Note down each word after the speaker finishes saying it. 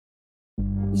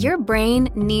Your brain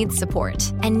needs support,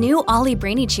 and new Ollie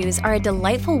Brainy Chews are a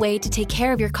delightful way to take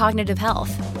care of your cognitive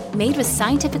health. Made with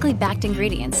scientifically backed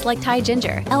ingredients like Thai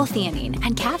ginger, L-theanine,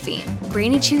 and caffeine,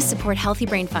 Brainy Chews support healthy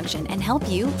brain function and help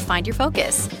you find your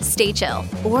focus, stay chill,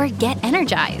 or get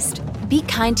energized. Be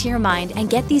kind to your mind and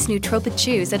get these nootropic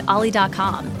chews at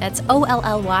ollie.com. That's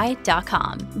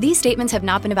OLLY.com. These statements have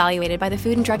not been evaluated by the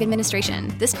Food and Drug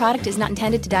Administration. This product is not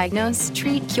intended to diagnose,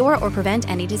 treat, cure, or prevent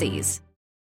any disease.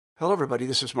 Hello, everybody.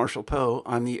 This is Marshall Poe.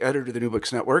 I'm the editor of the New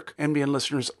Books Network. NBN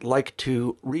listeners like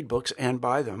to read books and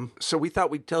buy them. So we thought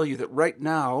we'd tell you that right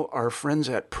now, our friends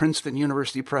at Princeton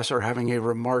University Press are having a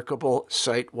remarkable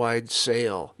site-wide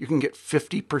sale. You can get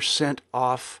 50%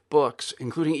 off books,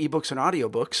 including ebooks and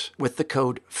audiobooks, with the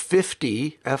code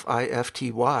 50,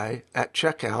 F-I-F-T-Y, at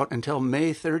checkout until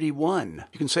May 31.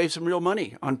 You can save some real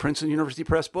money on Princeton University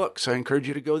Press books. I encourage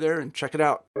you to go there and check it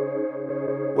out.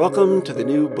 Welcome to the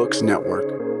New Books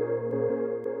Network.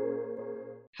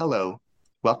 Hello,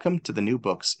 welcome to the New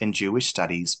Books in Jewish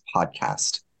Studies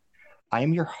podcast. I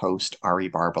am your host, Ari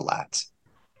Barbalat.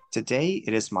 Today,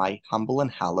 it is my humble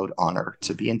and hallowed honor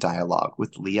to be in dialogue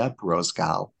with Lela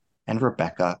Brozgal and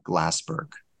Rebecca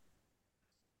Glasberg.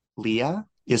 Lela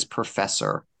is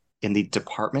professor in the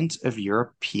Department of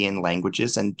European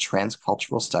Languages and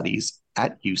Transcultural Studies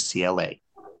at UCLA,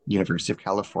 University of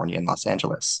California in Los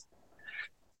Angeles.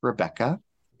 Rebecca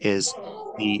is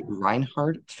the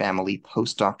Reinhard Family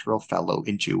Postdoctoral Fellow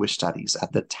in Jewish Studies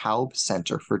at the Taub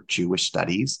Center for Jewish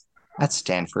Studies at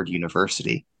Stanford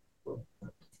University.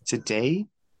 Today,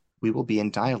 we will be in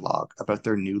dialogue about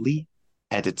their newly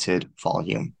edited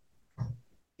volume,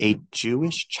 A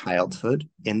Jewish Childhood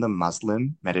in the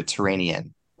Muslim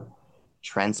Mediterranean,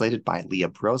 translated by Lela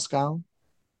Brozgal,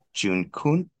 Jane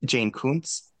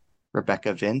Kuntz,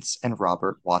 Rebecca Vince, and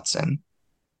Robert Watson,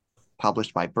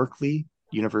 published by Berkeley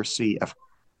University of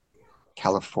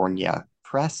California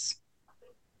Press,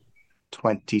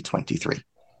 2023.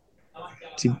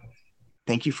 So,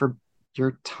 thank you for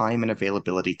your time and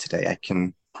availability today. I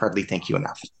can hardly thank you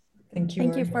enough. Thank you.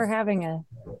 Thank you for having us.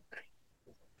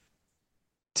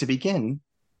 To begin,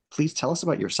 please tell us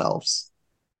about yourselves.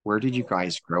 Where did you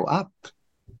guys grow up?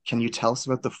 Can you tell us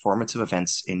about the formative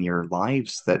events in your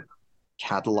lives that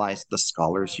catalyzed the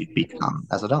scholars you've become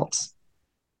as adults?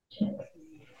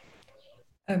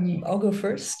 I'll go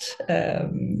first,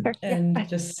 and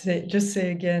just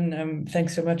say again,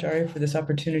 thanks so much, Ari, for this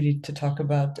opportunity to talk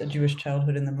about a Jewish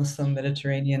childhood in the Muslim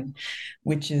Mediterranean,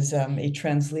 which is a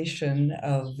translation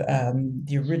of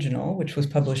the original, which was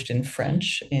published in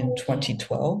French in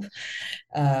 2012.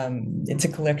 It's a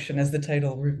collection, as the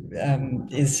title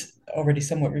is already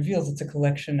somewhat reveals, it's a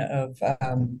collection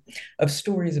of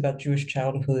stories about Jewish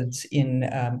childhoods in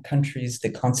countries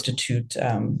that constitute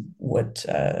what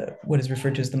is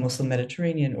referred to as the Muslim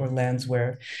Mediterranean, or lands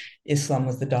where Islam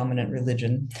was the dominant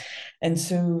religion. And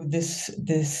so this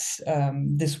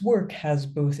work has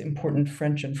both important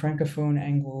French and Francophone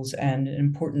angles and an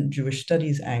important Jewish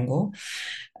studies angle.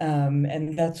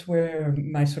 And that's where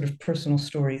my sort of personal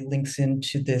story links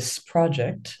into this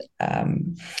project.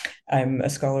 I'm a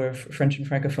scholar of French and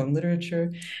Francophone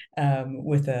literature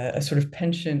with a sort of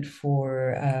penchant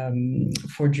for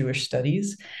Jewish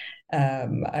studies.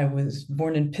 I was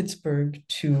born in Pittsburgh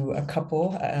to a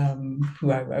couple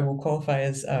who I will qualify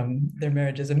as their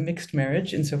marriage as a mixed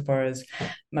marriage, insofar as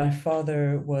my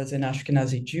father was an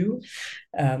Ashkenazi Jew,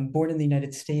 born in the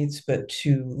United States, but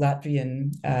to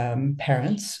Latvian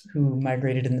parents who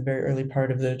migrated in the very early part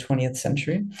of the 20th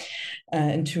century,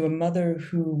 and to a mother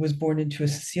who was born into a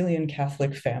Sicilian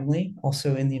Catholic family,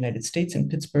 also in the United States, in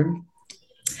Pittsburgh,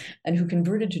 and who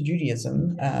converted to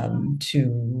Judaism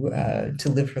to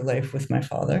live her life with my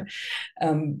father,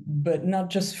 but not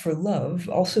just for love,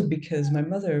 also because my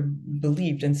mother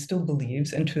believed and still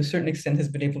believes, and to a certain extent has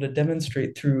been able to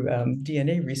demonstrate through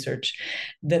DNA research,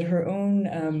 that her own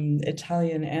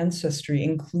Italian ancestry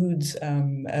includes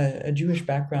a Jewish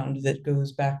background that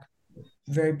goes back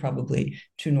very probably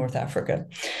to North Africa.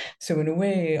 So in a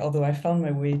way, although I found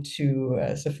my way to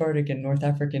Sephardic and North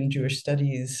African Jewish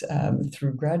studies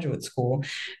through graduate school,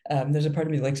 there's a part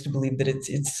of me that likes to believe that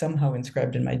it's somehow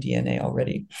inscribed in my DNA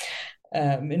already.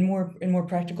 In more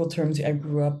practical terms, I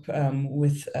grew up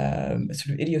with a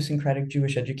sort of idiosyncratic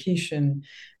Jewish education,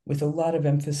 with a lot of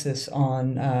emphasis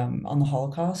on the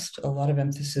Holocaust, a lot of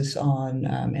emphasis on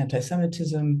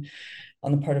anti-Semitism,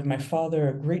 on the part of my father,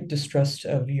 a great distrust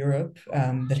of Europe,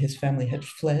 that his family had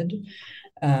fled.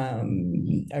 I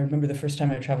remember the first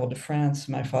time I traveled to France,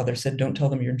 my father said, "Don't tell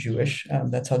them you're Jewish."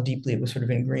 That's how deeply it was sort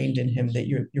of ingrained in him that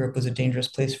Europe was a dangerous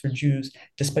place for Jews,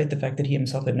 despite the fact that he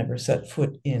himself had never set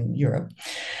foot in Europe.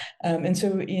 And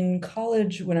so in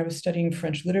college, when I was studying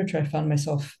French literature, I found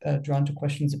myself drawn to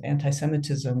questions of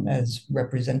anti-Semitism as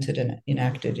represented and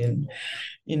enacted in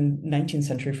 19th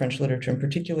century French literature in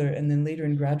particular. And then later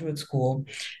in graduate school,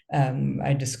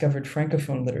 I discovered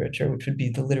Francophone literature, which would be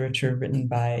the literature written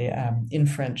in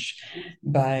French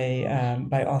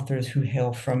by authors who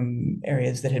hail from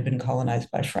areas that had been colonized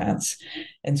by France.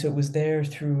 And so it was there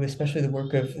through especially the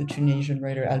work of the Tunisian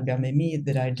writer Albert Memmi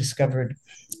that I discovered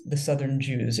the Southern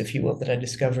Jews, if you will, that I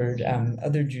discovered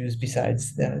other Jews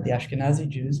besides the Ashkenazi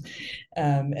Jews.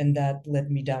 And that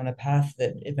led me down a path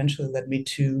that eventually led me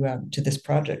to this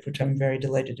project, which I'm very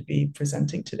delighted to be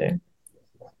presenting today.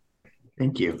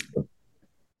 Thank you.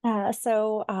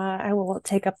 So I will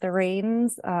take up the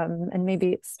reins and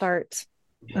maybe start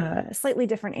a slightly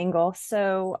different angle.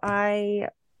 So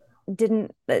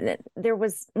there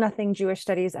was nothing Jewish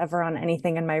studies ever on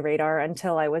anything in my radar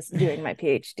until I was doing my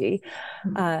PhD.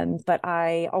 But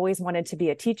I always wanted to be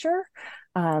a teacher.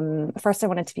 First, I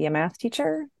wanted to be a math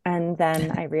teacher. And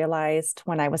then I realized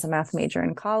when I was a math major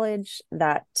in college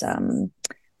that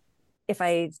if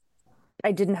I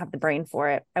didn't have the brain for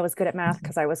it. I was good at math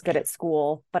because I was good at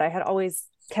school, but I had always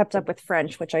kept up with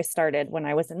French, which I started when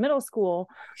I was in middle school.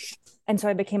 And so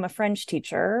I became a French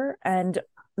teacher. And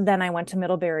then I went to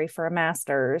Middlebury for a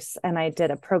master's, and I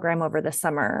did a program over the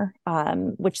summer,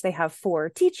 which they have for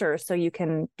teachers. So you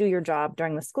can do your job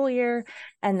during the school year,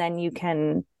 and then you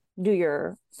can do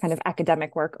your kind of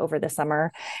academic work over the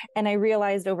summer. And I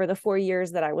realized over the 4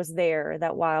 years that I was there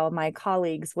that while my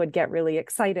colleagues would get really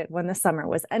excited when the summer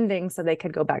was ending so they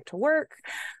could go back to work,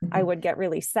 I would get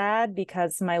really sad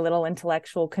because my little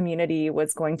intellectual community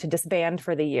was going to disband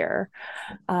for the year.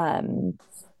 And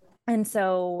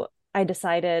so I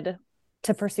decided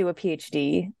to pursue a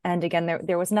PhD. And again,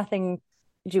 there was nothing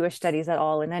Jewish studies at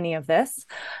all in any of this.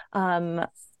 And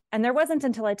there wasn't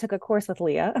until I took a course with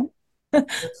Lela.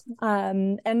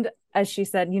 And as she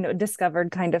said,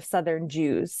 discovered kind of Southern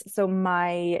Jews. So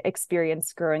my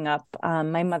experience growing up,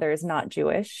 my mother is not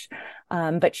Jewish,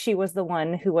 but she was the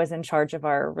one who was in charge of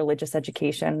our religious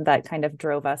education that kind of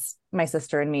drove us, my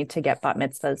sister and me, to get bat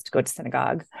mitzvahs, to go to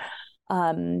synagogue.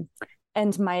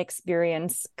 And my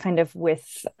experience kind of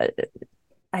with,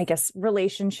 I guess,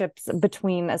 relationships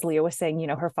between, as Leah was saying,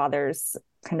 her father's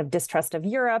kind of distrust of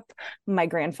Europe. My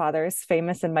grandfather is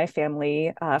famous in my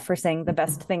family for saying the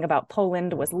best thing about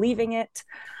Poland was leaving it.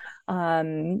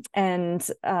 And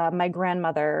my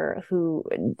grandmother, who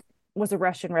was a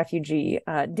Russian refugee,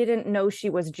 didn't know she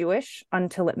was Jewish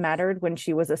until it mattered when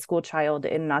she was a school child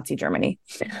in Nazi Germany.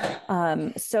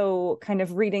 So kind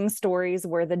of reading stories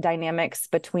where the dynamics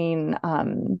between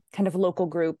kind of local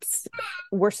groups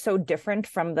were so different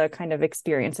from the kind of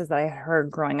experiences that I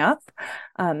heard growing up,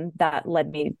 that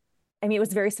led me, it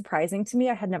was very surprising to me.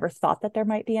 I had never thought that there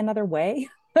might be another way.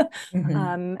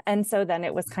 And so then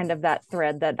it was kind of that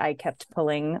thread that I kept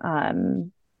pulling,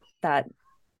 that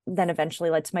then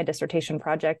eventually led to my dissertation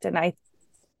project. And I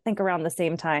think around the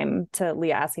same time to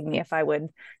Leah asking me if I would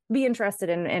be interested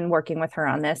in working with her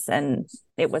on this. And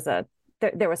it was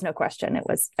there was no question. It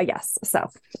was a yes. So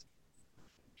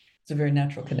it's a very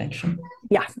natural connection.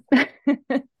 Yeah.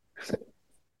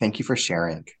 Thank you for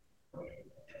sharing.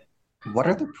 What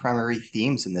are the primary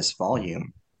themes in this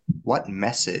volume? What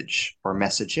message or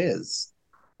messages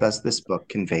does this book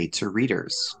convey to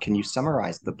readers? Can you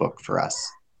summarize the book for us?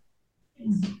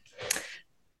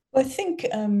 Well, I think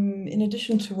in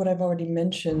addition to what I've already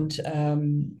mentioned,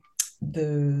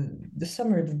 the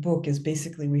summary of the book is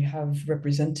basically we have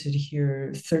represented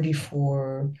here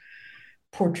 34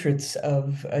 portraits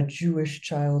of a Jewish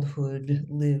childhood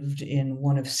lived in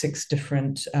one of 6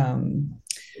 different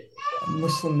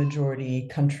Muslim majority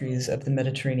countries of the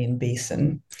Mediterranean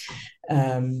basin.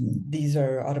 These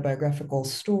are autobiographical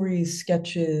stories,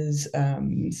 sketches.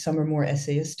 Some are more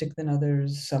essayistic than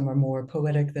others. Some are more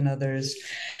poetic than others.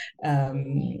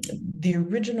 The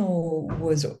original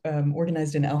was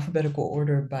organized in alphabetical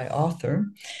order by author.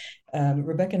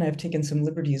 Rebecca and I have taken some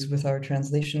liberties with our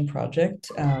translation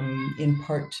project, in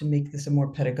part to make this a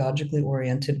more pedagogically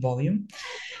oriented volume.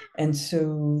 And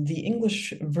so the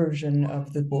English version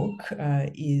of the book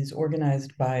is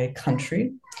organized by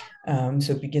country.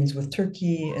 So it begins with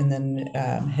Turkey and then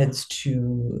heads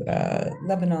to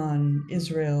Lebanon,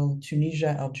 Israel,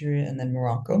 Tunisia, Algeria, and then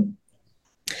Morocco.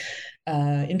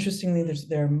 Interestingly,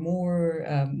 there are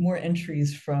more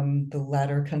entries from the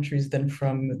latter countries than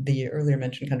from the earlier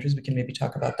mentioned countries. We can maybe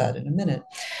talk about that in a minute.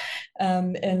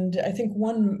 And I think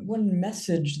one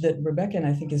message that Rebecca and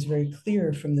I think is very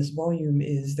clear from this volume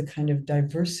is the kind of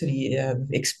diversity of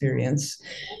experience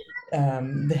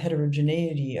the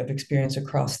heterogeneity of experience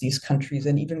across these countries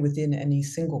and even within any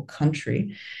single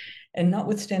country. And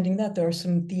notwithstanding that, there are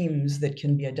some themes that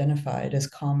can be identified as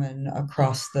common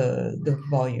across the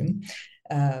volume.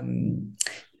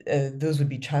 Those would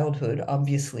be childhood,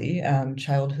 obviously,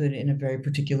 childhood in a very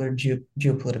particular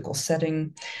geopolitical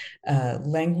setting,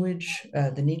 language,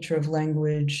 the nature of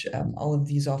language. All of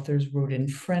these authors wrote in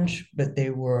French, but they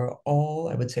were all,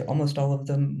 I would say almost all of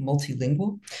them,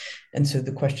 multilingual. And so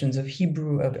the questions of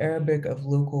Hebrew, of Arabic, of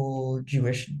local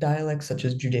Jewish dialects, such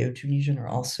as Judeo-Tunisian, are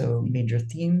also major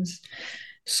themes.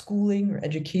 Schooling or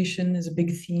education is a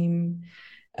big theme.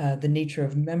 The nature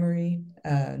of memory,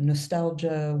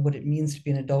 nostalgia, what it means to be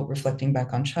an adult reflecting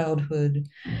back on childhood.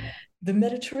 The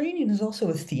Mediterranean is also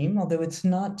a theme, although it's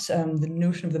not, the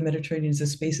notion of the Mediterranean as a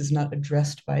space is not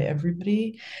addressed by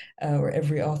everybody or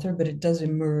every author, but it does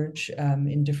emerge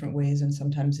in different ways and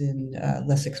sometimes in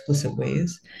less explicit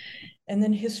ways. And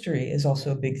then history is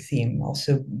also a big theme.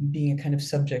 Also being a kind of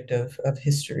subject of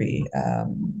history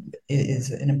is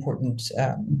an important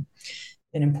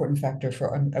factor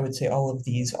for, I would say, all of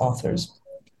these authors.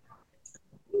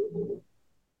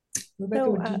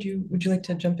 Rebecca, would you like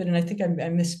to jump in? And I think I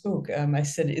misspoke. I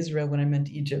said Israel when I meant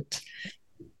Egypt.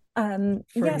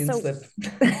 Freudian slip.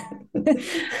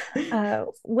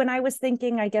 When I was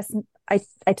thinking, I guess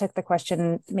I took the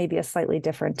question maybe a slightly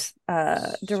different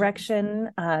direction,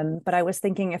 but I was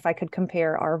thinking if I could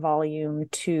compare our volume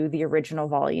to the original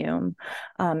volume,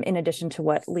 in addition to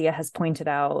what Leah has pointed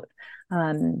out.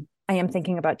 I am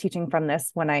thinking about teaching from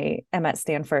this when I am at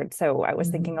Stanford. So I was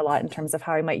thinking a lot in terms of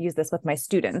how I might use this with my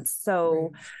students.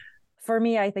 So for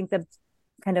me, I think the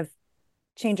kind of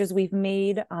changes we've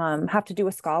made have to do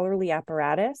with scholarly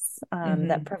apparatus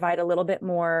that provide a little bit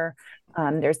more.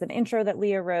 There's an intro that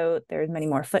Leah wrote. There's many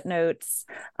more footnotes.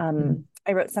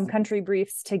 I wrote some country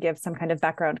briefs to give some kind of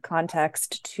background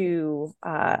context to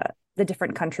the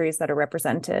different countries that are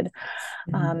represented.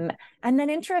 And then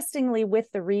interestingly,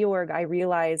 with the reorg, I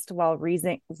realized while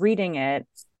reading it,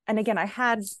 and again, I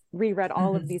had reread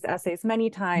all of these essays many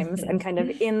times and kind of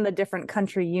in the different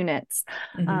country units,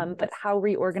 but how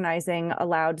reorganizing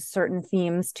allowed certain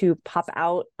themes to pop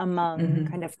out among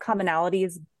kind of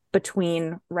commonalities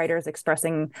between writers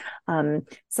expressing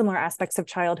similar aspects of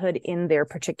childhood in their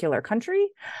particular country.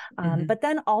 But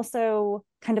then also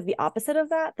kind of the opposite of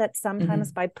that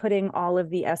sometimes by putting all of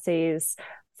the essays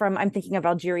from, I'm thinking of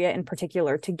Algeria in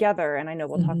particular, together, and I know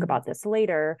we'll talk about this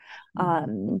later,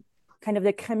 kind of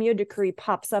the Camus decree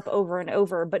pops up over and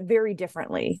over, but very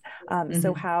differently.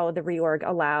 So how the reorg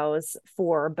allows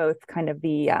for both kind of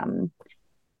the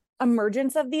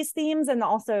emergence of these themes and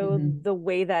also the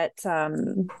way that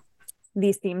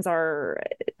these themes are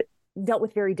dealt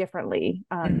with very differently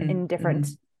in different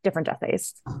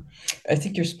essays. I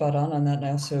think you're spot on that. And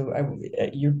I also,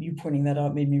 you pointing that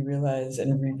out made me realize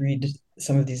and reread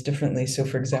some of these differently. So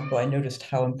for example, I noticed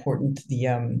how important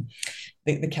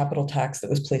the capital tax that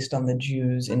was placed on the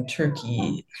Jews in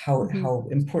Turkey, how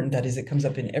important that is. It comes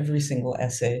up in every single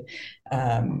essay.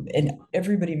 And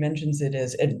everybody mentions it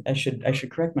as, and I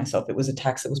should correct myself, it was a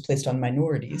tax that was placed on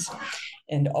minorities.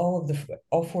 And all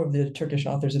four of the Turkish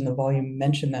authors in the volume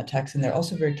mention that tax, and they're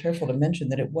also very careful to mention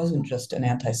that it wasn't just an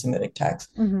anti-Semitic tax,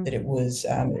 that it was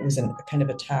a kind of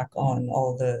attack on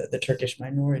all the Turkish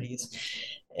minorities.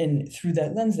 And through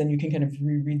that lens, then you can kind of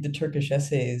reread the Turkish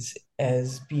essays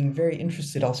as being very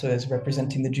interested also as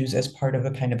representing the Jews as part of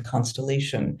a kind of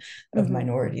constellation of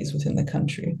minorities within the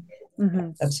country.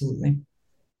 Absolutely.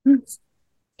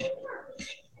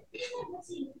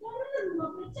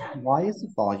 Why is a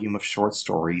volume of short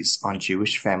stories on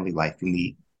Jewish family life in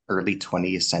the early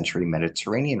 20th century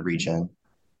Mediterranean region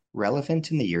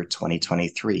relevant in the year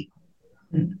 2023?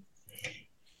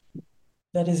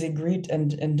 That is a great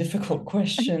and difficult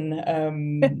question.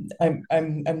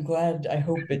 I'm glad. I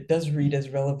hope it does read as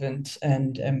relevant,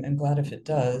 and I'm glad if it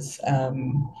does.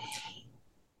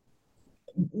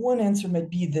 One answer might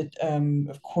be that,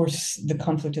 of course, the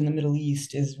conflict in the Middle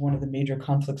East is one of the major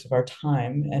conflicts of our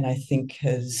time, and I think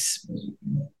has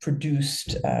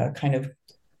produced a kind of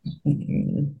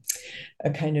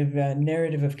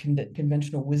narrative of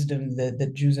conventional wisdom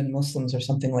that Jews and Muslims are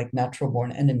something like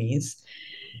natural-born enemies.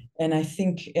 And I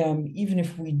think even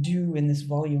if we do in this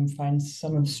volume find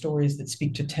some of stories that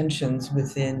speak to tensions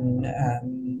between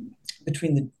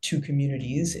the two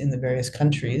communities in the various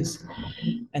countries,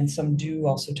 and some do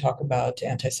also talk about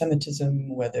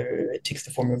anti-Semitism, whether it takes the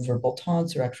form of verbal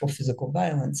taunts or actual physical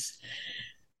violence.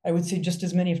 I would say just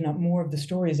as many, if not more, of the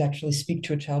stories actually speak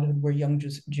to a childhood where young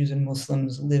Jews and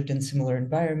Muslims lived in similar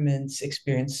environments,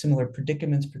 experienced similar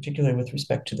predicaments, particularly with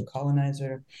respect to the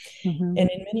colonizer, Mm-hmm. and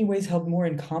in many ways held more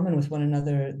in common with one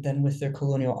another than with their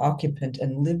colonial occupant,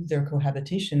 and lived their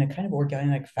cohabitation in a kind of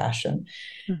organic fashion.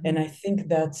 And Mm-hmm. I think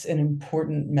that's an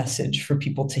important message for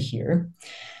people to hear.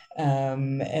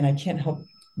 And I can't help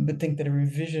but think that a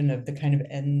revision of the kind of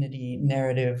enmity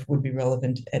narrative would be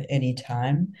relevant at any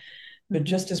time. But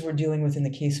just as we're dealing with in the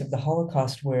case of the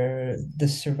Holocaust, where the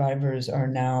survivors are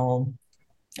now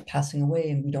passing away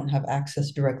and we don't have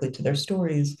access directly to their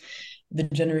stories, the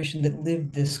generation that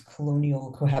lived this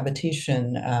colonial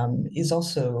cohabitation is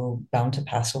also bound to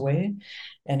pass away.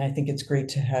 And I think it's great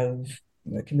to have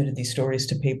committed these stories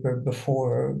to paper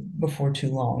before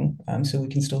too long, so we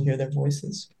can still hear their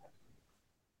voices.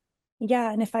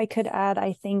 Yeah, and if I could add,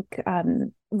 I think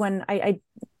when I'm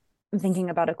thinking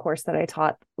about a course that I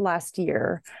taught last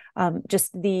year,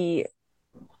 just the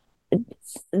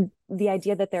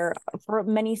idea that there, for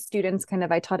many students, kind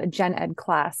of, I taught a gen ed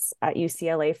class at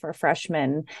UCLA for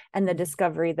freshmen, and the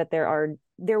discovery that there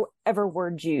ever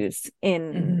were Jews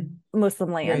in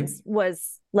Muslim lands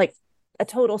was like a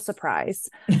total surprise.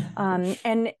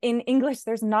 And in English,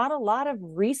 there's not a lot of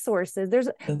resources. There's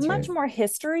much more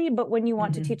history, but when you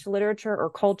want to teach literature or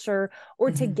culture,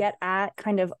 or to get at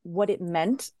kind of what it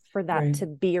meant for that to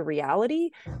be a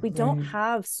reality, we don't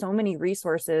have so many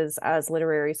resources as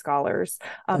literary scholars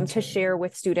to share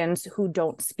with students who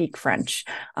don't speak French.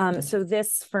 So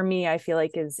this, for me, I feel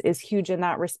like is huge in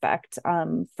that respect,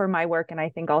 for my work, and I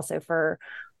think also for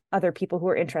other people who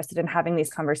are interested in having these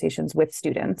conversations with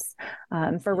students,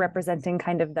 for representing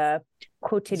kind of the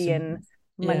quotidian,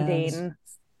 mundane.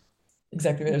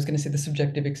 Exactly right. I was going to say the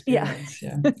subjective experience.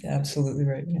 Yeah, absolutely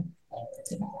right. Yeah.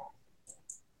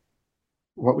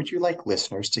 What would you like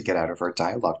listeners to get out of our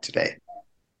dialogue today?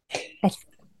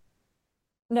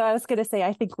 No, I was going to say,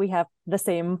 I think we have the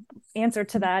same answer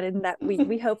to that, in that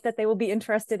we hope that they will be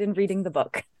interested in reading the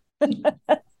book.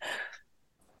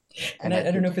 And I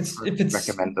don't know if it's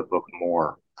recommend the book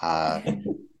more.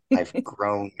 I've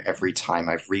grown every time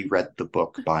I've reread the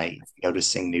book by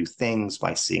noticing new things,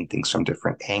 by seeing things from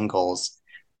different angles,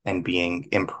 and being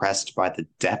impressed by the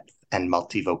depth and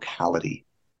multivocality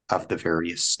of the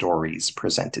various stories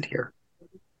presented here.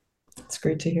 It's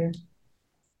great to hear.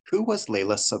 Who was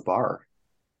Lela Sebbar?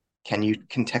 Can you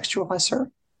contextualize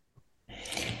her?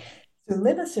 So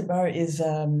Lela Sebbar is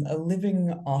a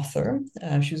living author.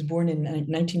 She was born in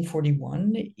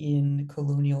 1941 in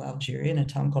colonial Algeria in a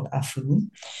town called Afou.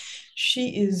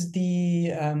 She is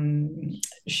the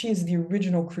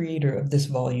original creator of this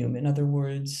volume. In other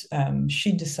words,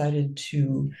 she decided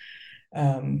to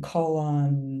call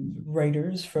on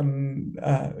writers from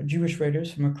Jewish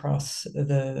writers from across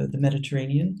the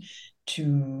Mediterranean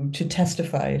to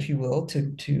testify, if you will,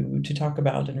 to talk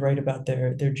about and write about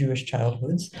their Jewish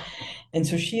childhoods. And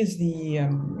so she is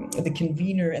the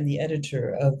convener and the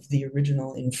editor of the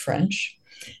original in French.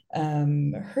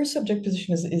 Her subject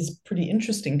position is pretty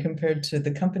interesting compared to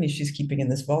the company she's keeping in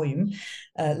this volume.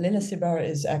 Lela Sebbar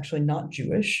is actually not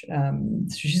Jewish.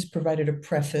 So she's provided a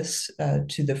preface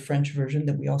to the French version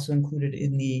that we also included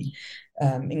in the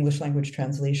English language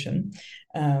translation.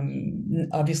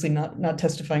 Obviously not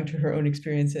testifying to her own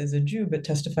experience as a Jew, but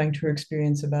testifying to her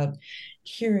experience about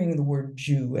hearing the word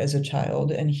Jew as a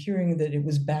child, and hearing that it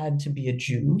was bad to be a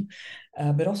Jew,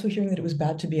 but also hearing that it was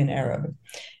bad to be an Arab.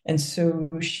 And so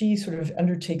she sort of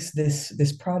undertakes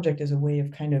this project as a way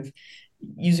of kind of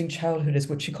using childhood as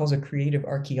what she calls a creative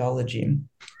archaeology.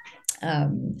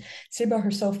 Sebbar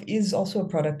herself is also a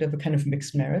product of a kind of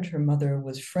mixed marriage. Her mother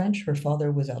was French, her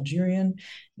father was Algerian.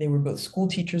 They were both school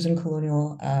teachers in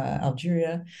colonial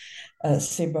Algeria.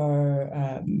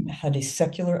 Sebbar had a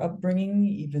secular upbringing,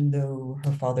 even though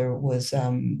her father was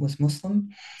Muslim.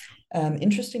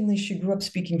 Interestingly, she grew up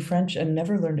speaking French and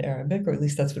never learned Arabic, or at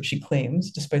least that's what she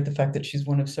claims, despite the fact that she's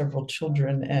one of several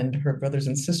children and her brothers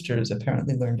and sisters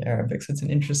apparently learned Arabic. So it's an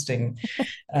interesting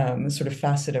sort of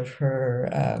facet of her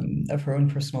own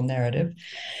personal narrative.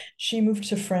 She moved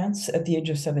to France at the age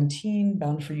of 17,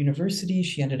 bound for university.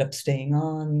 She ended up staying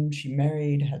on. She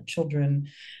married, had children.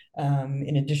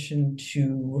 In addition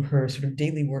to her sort of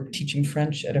daily work teaching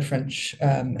French at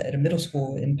a middle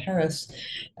school in Paris,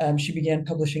 she began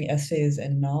publishing essays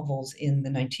and novels in the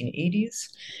 1980s.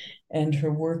 And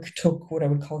her work took what I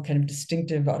would call a kind of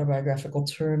distinctive autobiographical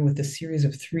turn with a series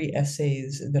of 3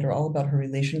 essays that are all about her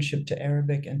relationship to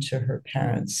Arabic and to her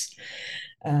parents.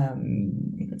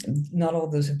 Not all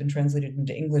of those have been translated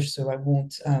into English, so I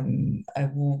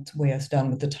won't weigh us down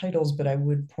with the titles, but I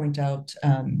would point out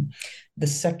the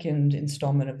second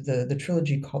installment of the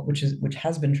trilogy, which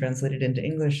has been translated into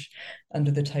English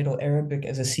under the title Arabic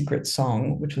as a Secret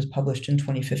Song, which was published in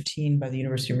 2015 by the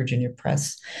University of Virginia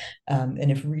Press.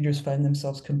 And if readers find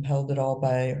themselves compelled at all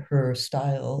by her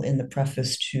style in the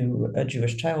preface to A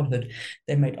Jewish Childhood,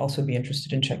 they might also be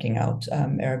interested in checking out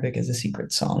Arabic as a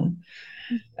Secret Song.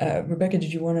 Rebecca,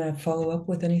 did you want to follow up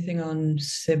with anything on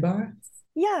Sebbar?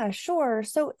 Yeah, sure.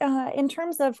 So in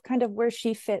terms of kind of where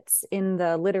she fits in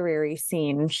the literary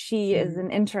scene, she is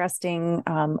an interesting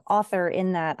author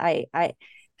in that I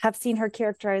have seen her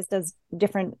characterized as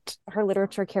different, her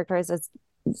literature characterized as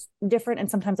different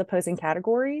and sometimes opposing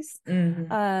categories.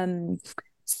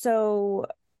 So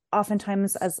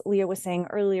oftentimes, as Leah was saying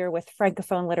earlier, with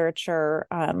Francophone literature,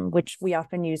 which we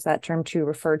often use that term to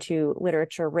refer to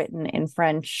literature written in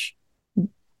French,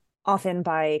 often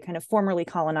by kind of formerly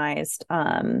colonized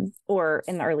or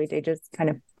in the early stages, kind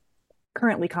of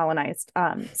currently colonized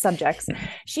subjects.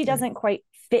 She doesn't quite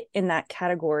fit in that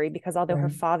category because although her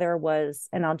father was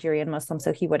an Algerian Muslim,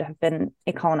 so he would have been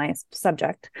a colonized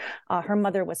subject, her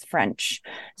mother was French.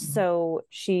 So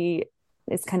she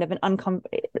is kind of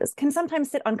can sometimes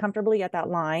sit uncomfortably at that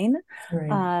line.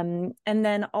 And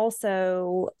then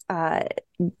also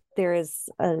there is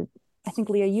I think,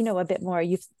 Leah, you know a bit more.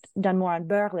 You've done more on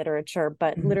Beur literature,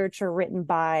 but literature written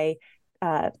by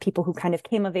people who kind of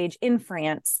came of age in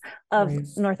France of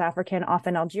North African,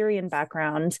 often Algerian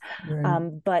background.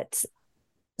 But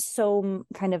so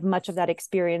kind of much of that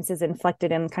experience is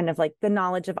inflected in kind of like the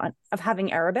knowledge of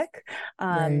having Arabic,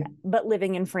 but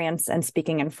living in France and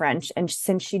speaking in French. And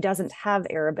since she doesn't have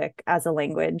Arabic as a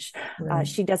language,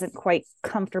 she doesn't quite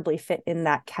comfortably fit in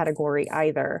that category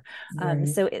either. And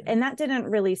that didn't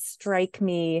really strike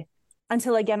me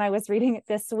until, again, I was reading it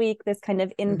this week, this kind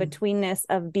of in-betweenness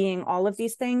of being all of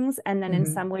these things, and then in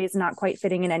some ways not quite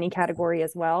fitting in any category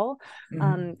as well,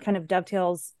 kind of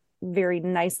dovetails very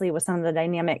nicely with some of the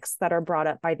dynamics that are brought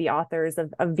up by the authors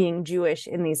of being Jewish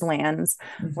in these lands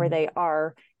where they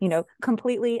are, you know,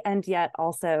 completely, and yet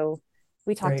also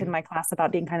we talked in my class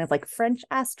about being kind of like French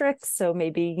asterisks. So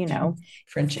maybe, you know,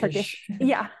 French-ish. Turkish.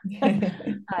 Yeah.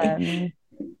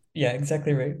 Yeah,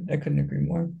 exactly right. I couldn't agree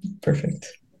more. Perfect.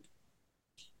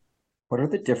 What are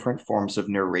the different forms of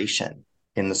narration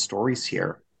in the stories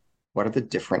here? What are the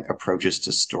different approaches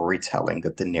to storytelling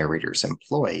that the narrators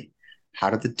employ? How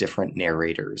do the different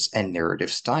narrators and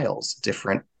narrative styles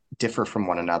differ from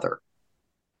one another?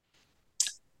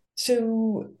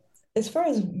 So, as far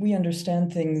as we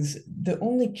understand things, the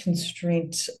only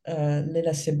constraint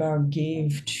Lela Sebbar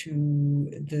gave to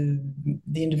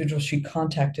the individual she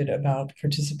contacted about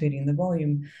participating in the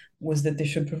volume was that they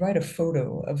should provide a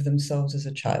photo of themselves as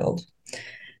a child.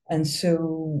 And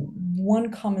so one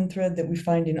common thread that we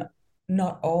find in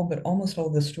not all, but almost all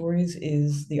the stories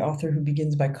is the author who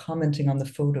begins by commenting on the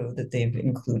photo that they've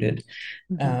included,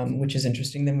 which is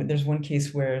interesting. Then there's one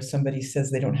case where somebody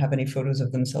says they don't have any photos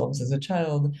of themselves as a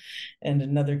child, and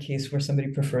another case where somebody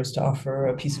prefers to offer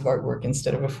a piece of artwork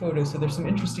instead of a photo. So there's some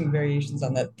interesting variations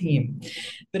on that theme.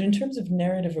 But in terms of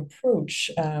narrative approach,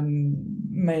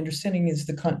 my understanding is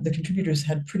the contributors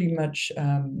had pretty much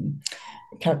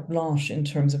carte blanche in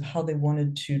terms of how they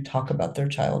wanted to talk about their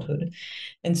childhood.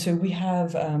 And so we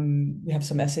have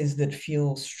some essays that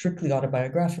feel strictly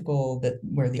autobiographical,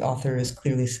 where the author is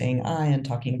clearly saying I and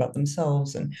talking about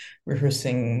themselves and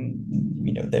rehearsing,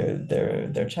 you know,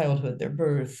 their childhood, their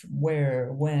birth,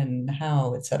 where, when,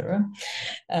 how, etc.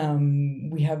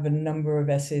 We have a number of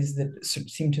essays that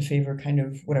seem to favor kind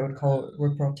of what I would call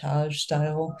reportage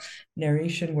style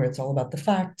narration, where it's all about the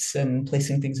facts and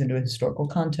placing things into a historical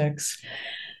context.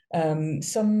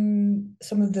 Some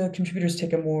of the contributors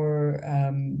take a more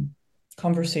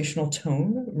conversational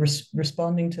tone,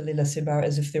 responding to Lela Sebbar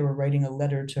as if they were writing a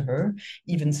letter to her,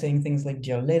 even saying things like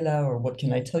Dear Lela, or what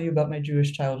can I tell you about my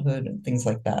Jewish childhood, and things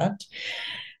like that.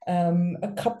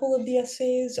 A couple of the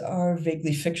essays are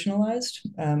vaguely fictionalized,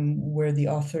 where the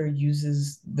author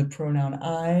uses the pronoun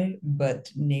I, but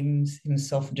names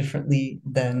himself differently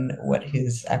than what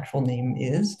his actual name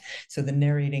is. So the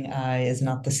narrating I is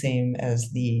not the same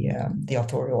as the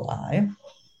authorial I.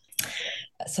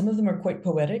 Some of them are quite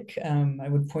poetic. I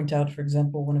would point out, for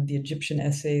example, one of the Egyptian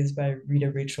essays by Rita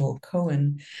Rachel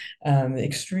Cohen,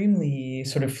 extremely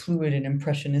sort of fluid and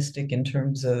impressionistic in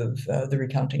terms of the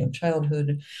recounting of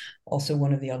childhood. Also,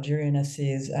 one of the Algerian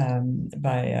essays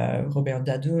by Robert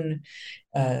Dadoun,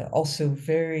 also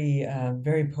very,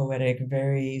 very poetic,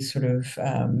 very sort of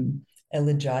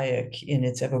elegiac in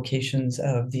its evocations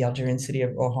of the Algerian city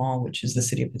of Oran, which is the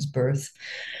city of his birth.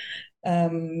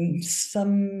 One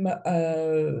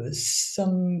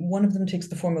of them takes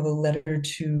the form of a letter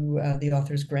to the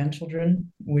author's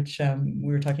grandchildren, which we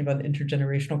were talking about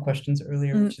intergenerational questions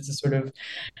earlier, which is a sort of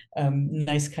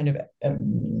nice kind of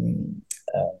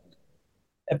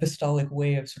epistolic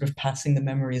way of sort of passing the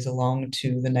memories along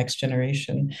to the next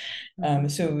generation.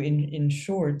 So in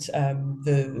short,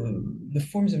 the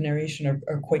forms of narration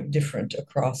are quite different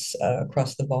across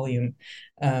the volume,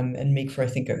 and make for, I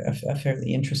think, a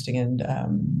fairly interesting and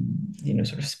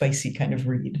sort of spicy kind of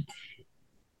read.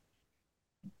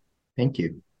 Thank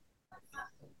you.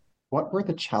 What were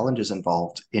the challenges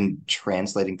involved in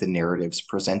translating the narratives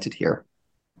presented here?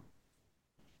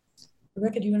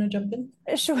 Rebecca, do you want to jump in?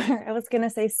 Sure. I was going to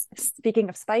say, speaking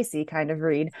of spicy kind of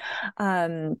read,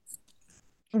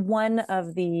 one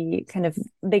of the kind of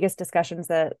biggest discussions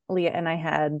that Leah and I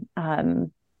had,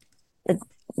 it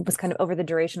was kind of over the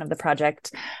duration of the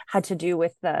project, had to do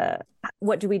with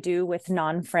what do we do with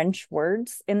non-French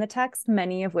words in the text,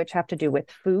 many of which have to do with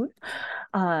food.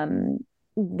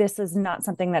 This is not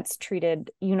something that's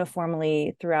treated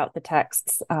uniformly throughout the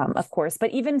texts, of course,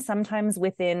 but even sometimes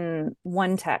within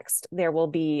one text, there will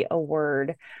be a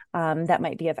word that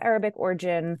might be of Arabic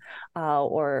origin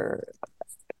or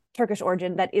Turkish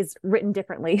origin that is written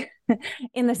differently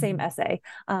in the same essay.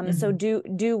 So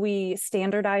do we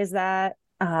standardize that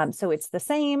so it's the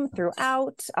same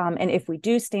throughout? And if we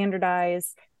do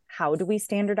standardize, how do we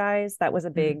standardize? That was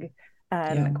a big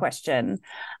question.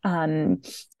 And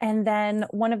then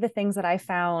one of the things that I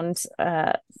found,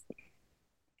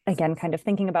 again, kind of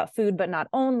thinking about food, but not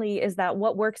only, is that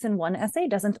what works in one essay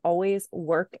doesn't always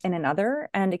work in another,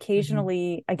 and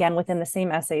occasionally, again, within the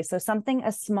same essay. So something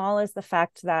as small as the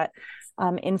fact that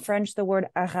in French, the word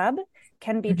arabe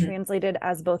can be translated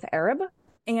as both Arab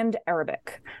and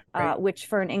Arabic, which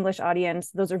for an English audience,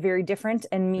 those are very different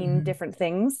and mean different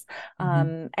things.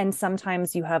 And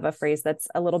sometimes you have a phrase that's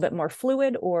a little bit more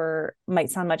fluid or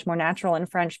might sound much more natural in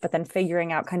French, but then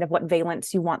figuring out kind of what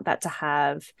valence you want that to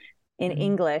have in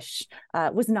English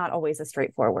was not always a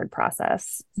straightforward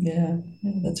process. Yeah,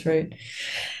 that's right.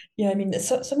 Yeah, I mean,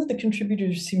 some of the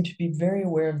contributors seem to be very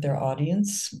aware of their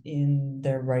audience in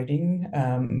their writing,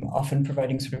 often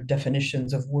providing sort of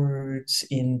definitions of words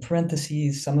in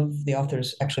parentheses. Some of the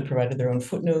authors actually provided their own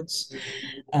footnotes.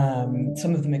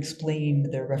 Some of them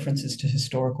explained their references to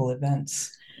historical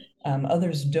events.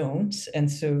 Others don't.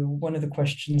 And so one of the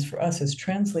questions for us as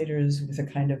translators with a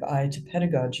kind of eye to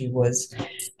pedagogy was,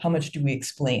 how much do we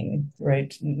explain,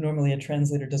 right? Normally a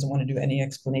translator doesn't want to do any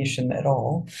explanation at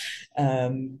all.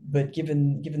 But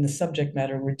given the subject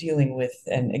matter we're dealing with,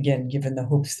 and again, given the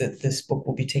hopes that this book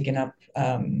will be taken up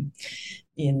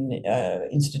in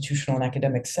institutional and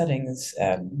academic settings,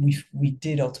 we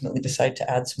did ultimately decide to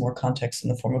add some more context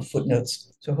in the form of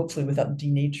footnotes. So hopefully without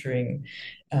denaturing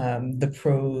the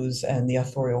prose and the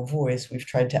authorial voice, we've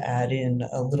tried to add in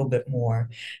a little bit more.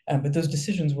 But those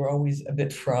decisions were always a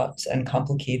bit fraught and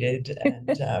complicated and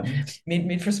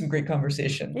made for some great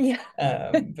conversation. Yeah.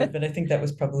 But I think that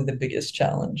was probably the biggest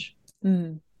challenge.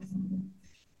 In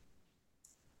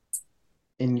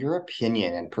your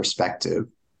opinion and perspective,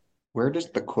 where does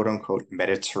the quote-unquote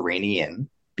Mediterranean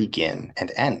begin and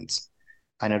end?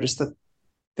 I noticed that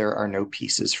there are no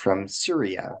pieces from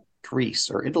Syria, Greece,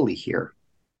 or Italy here.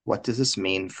 What does this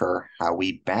mean for how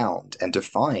we bound and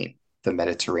define the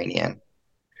Mediterranean?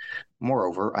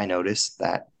 Moreover, I noticed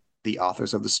that the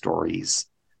authors of the stories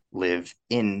live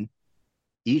in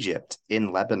Egypt,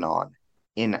 in Lebanon,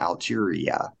 in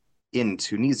Algeria, in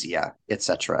Tunisia,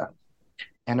 etc.,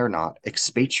 and are not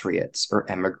expatriates or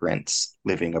emigrants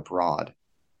living abroad.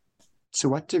 To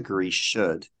what degree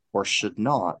should or should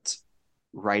not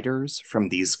writers from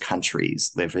these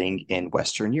countries living in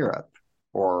Western Europe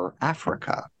or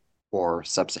Africa or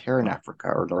Sub-Saharan Africa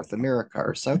or North America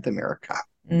or South America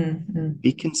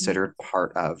be considered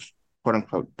part of, quote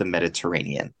unquote, the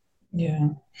Mediterranean? Yeah.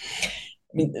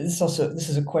 I mean, this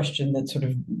is a question that sort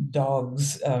of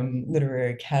dogs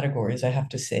literary categories. I have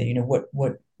to say, you know,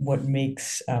 what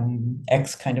makes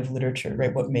X kind of literature,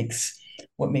 right? What makes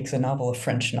a novel a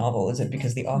French novel? Is it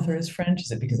because the author is French?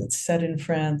 Is it because it's set in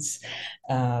France?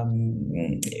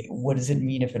 What does it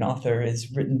mean if an author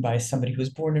is written by somebody who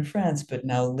was born in France but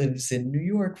now lives in New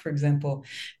York, for example?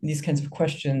 These kinds of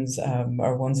questions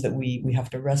are ones that we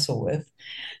have to wrestle with.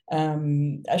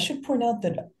 I should point out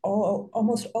that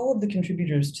almost all of the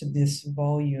contributors to this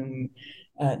volume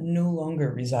no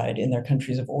longer reside in their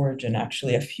countries of origin.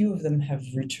 Actually, a few of them have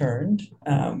returned,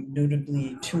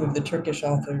 notably two of the Turkish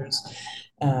authors,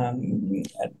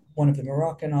 one of the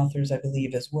Moroccan authors, I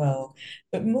believe, as well.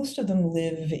 But most of them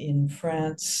live in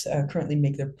France, currently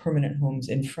make their permanent homes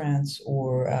in France,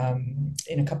 or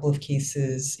in a couple of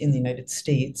cases in the United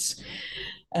States.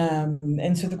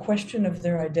 And so the question of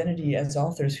their identity as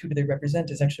authors, who do they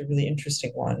represent, is actually a really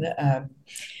interesting one.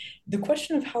 The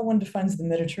question of how one defines the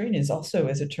Mediterranean is also,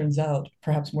 as it turns out,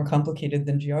 perhaps more complicated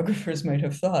than geographers might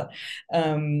have thought.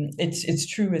 It's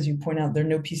true, as you point out, there are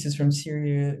no pieces from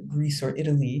Syria, Greece, or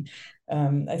Italy.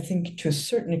 I think to a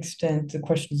certain extent, the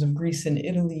questions of Greece and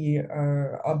Italy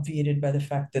are obviated by the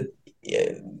fact that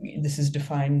this is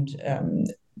defined.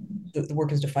 The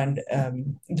work is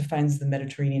defines the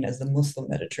Mediterranean as the Muslim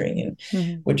Mediterranean,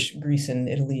 which Greece and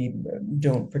Italy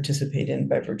don't participate in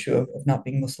by virtue of not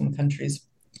being Muslim countries.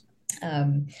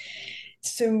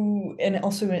 So, and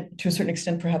also to a certain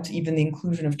extent, perhaps even the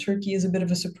inclusion of Turkey is a bit of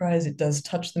a surprise. It does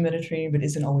touch the Mediterranean, but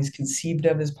isn't always conceived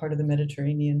of as part of the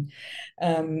Mediterranean.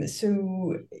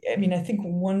 So, I mean, I think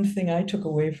one thing I took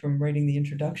away from writing the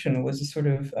introduction was a sort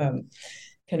of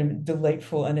kind of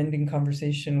delightful, unending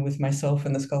conversation with myself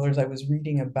and the scholars I was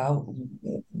reading about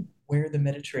where the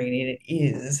Mediterranean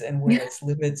is and where its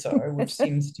limits are, which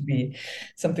seems to be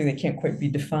something that can't quite be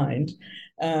defined.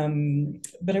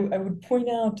 But I would point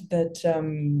out that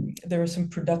there are some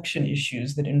production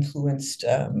issues that influenced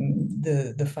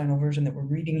the final version that we're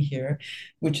reading here,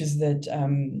 which is that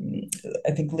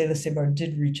I think Lela Sebbar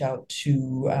did reach out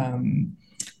to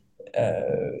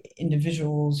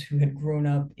individuals who had grown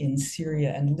up in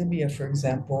Syria and Libya, for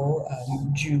example,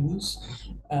 Jews,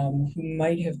 who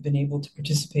might have been able to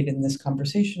participate in this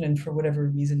conversation and for whatever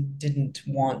reason didn't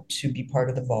want to be part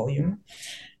of the volume.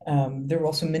 There were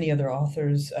also many other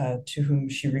authors to whom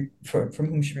from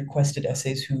whom she requested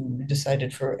essays who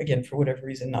decided for whatever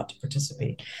reason not to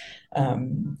participate.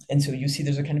 And so you see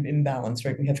there's a kind of imbalance,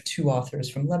 right? We have 2 authors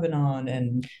from Lebanon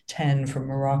and 10 from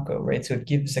Morocco, right? So it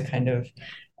gives a kind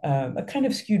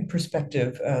of skewed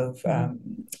perspective of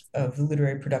the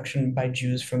literary production by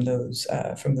Jews from those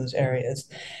areas.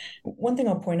 One thing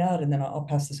I'll point out, and then I'll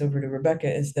pass this over to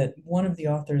Rebecca, is that one of the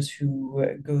authors who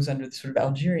goes under the sort of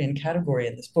Algerian category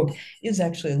in this book is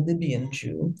actually a Libyan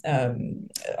Jew,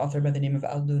 author by the name of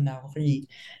Aldo Naouri.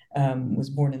 Was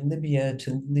born in Libya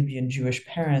to Libyan Jewish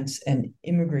parents and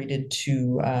immigrated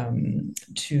to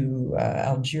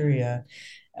Algeria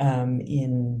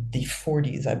in the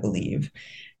 40s, I believe.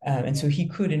 And so he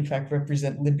could, in fact,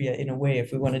 represent Libya in a way,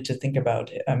 if we wanted to think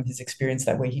about his experience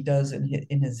that way. He does,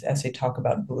 in his essay, talk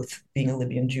about both being a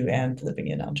Libyan Jew and living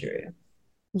in Algeria.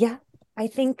 Yeah, I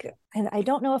think, and I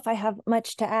don't know if I have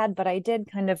much to add, but I did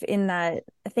kind of in that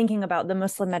thinking about the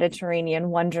Muslim Mediterranean,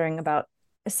 wondering about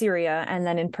Syria, and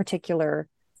then in particular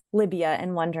Libya,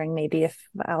 and wondering maybe if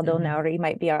Aldo Nauri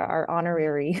might be our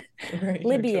honorary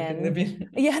Libyan.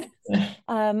 Yeah.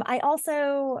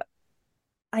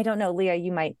 I don't know, Leah,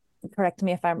 you might correct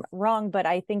me if I'm wrong, but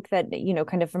I think that,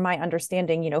 kind of from my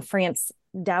understanding, France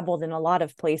dabbled in a lot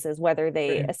of places, whether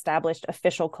they established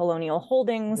official colonial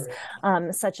holdings,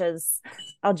 such as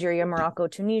Algeria, Morocco,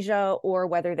 Tunisia, or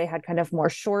whether they had kind of more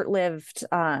short-lived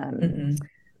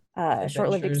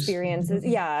experiences,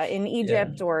 in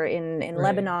Egypt or in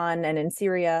Lebanon and in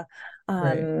Syria.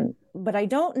 But I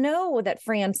don't know that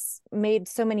France made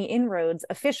so many inroads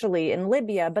officially in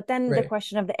Libya. But then the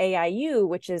question of the AIU,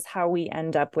 which is how we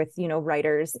end up with,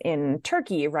 writers in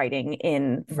Turkey writing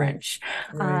in French.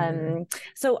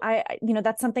 So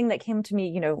that's something that came to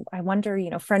me, I wonder,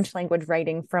 French language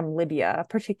writing from Libya,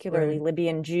 particularly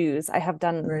Libyan Jews.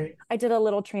 I did a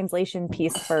little translation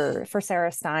piece for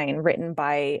Sarah Stein, written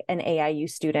by an AIU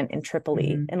student in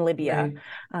Tripoli in Libya.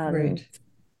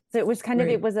 So it was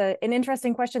it was an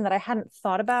interesting question that I hadn't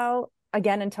thought about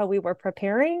again until we were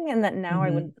preparing, and that now I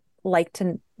would like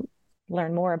to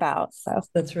learn more about. So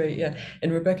that's right. Yeah.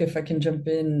 And Rebecca, if I can jump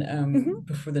in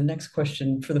before the next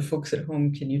question, for the folks at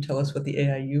home, can you tell us what the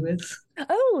AIU is?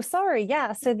 Oh, sorry.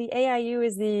 Yeah. So the AIU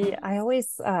is I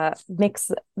always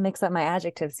mix up my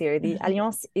adjectives here, the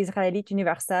Alliance Israélite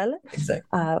Universelle,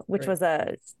 which was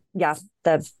the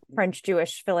French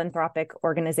Jewish philanthropic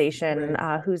organization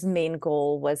whose main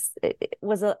goal was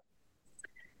to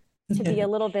be a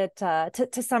little bit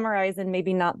to summarize, and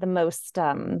maybe not the most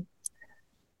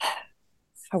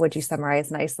how would you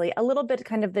summarize nicely, a little bit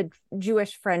kind of the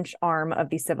Jewish French arm of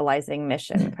the civilizing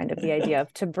mission, kind of the idea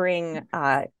of to bring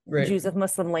Jews of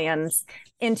Muslim lands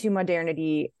into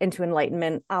modernity, into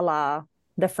enlightenment, a la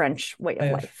the French way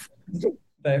of life.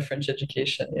 By a French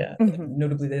education,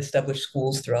 Notably, they established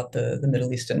schools throughout the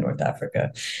Middle East and North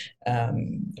Africa,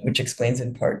 which explains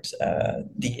in part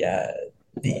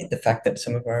the fact that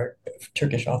some of our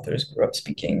Turkish authors grew up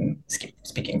speaking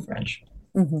French.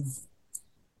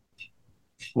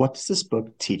 What does this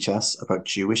book teach us about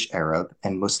Jewish Arab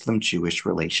and Muslim Jewish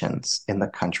relations in the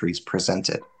countries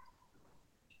presented?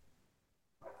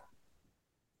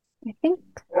 I think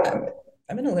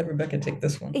I'm going to let Rebecca take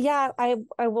this one. Yeah,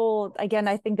 I will. Again,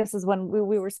 I think this is when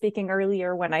we were speaking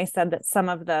earlier when I said that some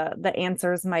of the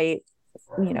answers might,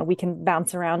 we can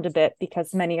bounce around a bit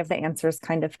because many of the answers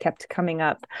kind of kept coming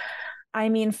up. I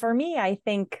mean, for me, I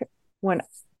think when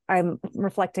I'm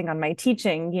reflecting on my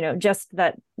teaching, just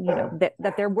that,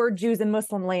 that there were Jews in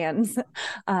Muslim lands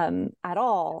at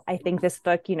all. I think this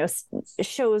book,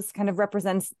 shows kind of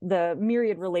represents the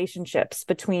myriad relationships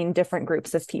between different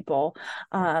groups of people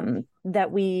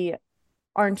that we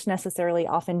aren't necessarily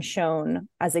often shown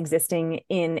as existing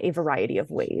in a variety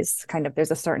of ways. Kind of,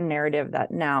 there's a certain narrative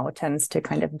that now tends to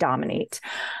kind of dominate.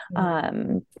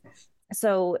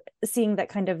 So seeing that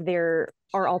kind of there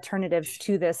are alternatives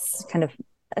to this kind of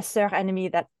a sœur enemy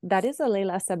that is a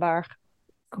Lela Sebbar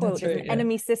quote, right,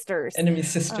 enemy sisters. Enemy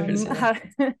sisters.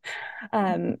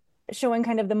 Showing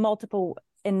kind of the multiple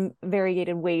and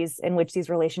variegated ways in which these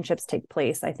relationships take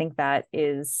place. I think that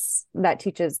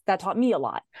taught me a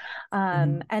lot.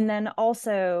 And then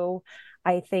also,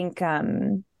 I think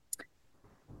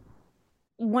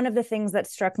one of the things that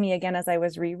struck me again as I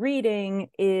was rereading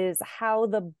is how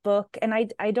the book, and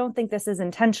I don't think this is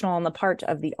intentional on the part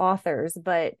of the authors,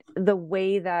 but the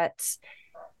way that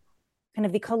kind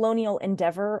of the colonial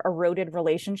endeavor eroded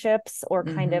relationships, or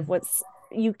kind of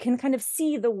you can kind of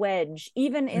see the wedge,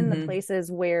 even in the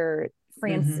places where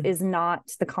France is not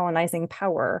the colonizing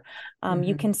power.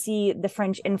 You can see the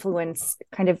French influence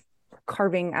kind of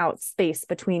carving out space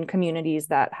between communities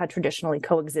that had traditionally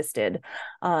coexisted.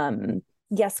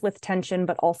 Yes, with tension,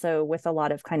 but also with a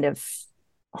lot of kind of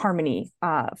harmony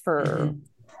for,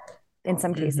 in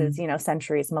some cases,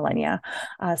 centuries, millennia.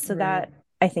 So that,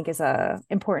 I think, is a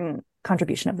important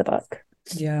contribution of the book.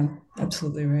 Yeah,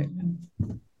 absolutely right.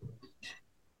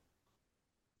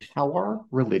 How are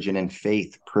religion and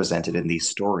faith presented in these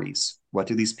stories? What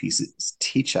do these pieces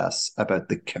teach us about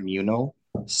the communal,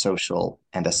 social,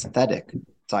 and aesthetic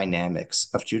dynamics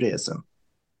of Judaism?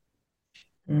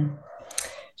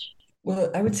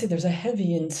 Well, I would say there's a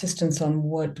heavy insistence on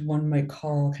what one might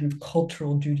call kind of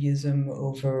cultural Judaism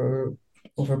over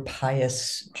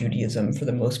pious Judaism for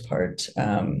the most part.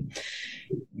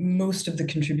 Most of the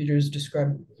contributors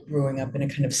describe growing up in a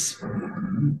kind of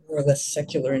more or less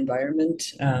secular environment.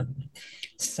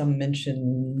 Some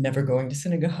mention never going to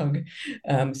synagogue.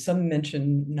 Some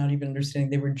mention not even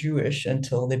understanding they were Jewish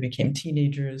until they became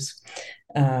teenagers.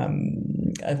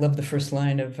 I love the first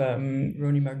line of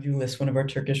Roni Margulis, one of our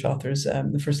Turkish authors.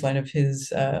 The first line of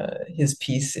his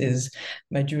piece is,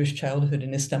 "My Jewish childhood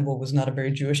in Istanbul was not a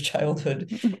very Jewish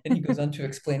childhood," and he goes on to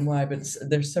explain why. But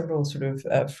there's several sort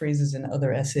of phrases in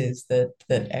other essays that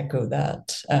echo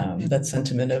that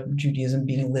sentiment of Judaism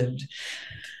being lived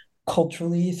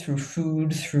culturally through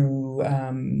food, through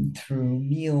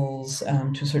meals,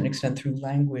 to a certain extent through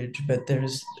language, but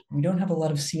we don't have a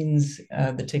lot of scenes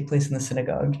that take place in the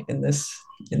synagogue in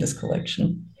this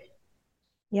collection.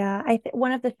 Yeah,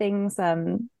 one of the things,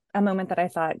 a moment that I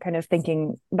thought, kind of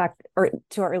thinking back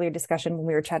to our earlier discussion when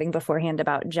we were chatting beforehand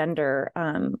about gender,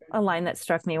 a line that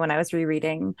struck me when I was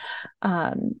rereading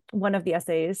one of the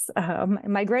essays.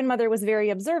 My grandmother was very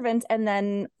observant, and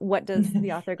then what does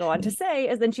the author go on to say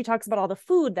is then she talks about all the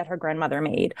food that her grandmother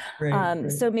made. Right.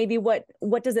 So maybe what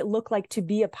does it look like to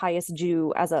be a pious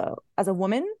Jew as a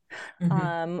woman,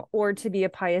 or to be a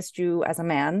pious Jew as a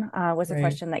man, was a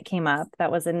question that came up. That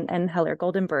was in Heller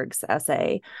Goldenberg's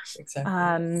essay.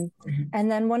 Exactly.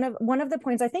 And then one of the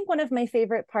points, I think one of my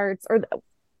favorite parts,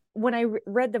 when I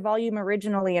read the volume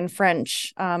originally in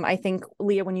French, I think,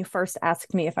 Leah, when you first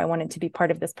asked me if I wanted to be part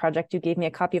of this project, you gave me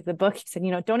a copy of the book. You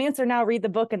said, don't answer now, read the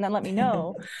book, and then let me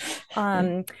know.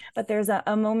 But there's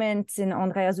a moment in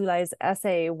André Azoulai's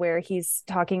essay where he's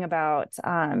talking about,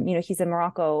 he's in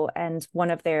Morocco, and one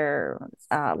of their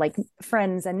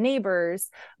friends and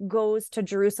neighbors goes to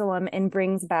Jerusalem and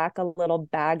brings back a little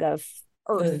bag of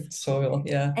earth, soil,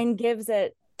 and gives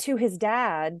it to his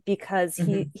dad because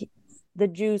the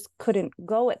Jews couldn't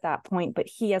go at that point, but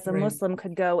he as a Muslim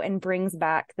could go, and brings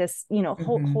back this,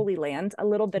 holy land, a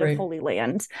little bit of holy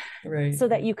land, so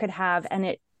that you could have,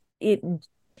 and it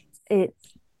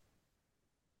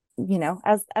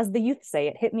as the youth say,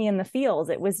 it hit me in the feels.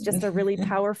 It was just a really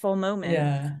powerful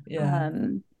moment.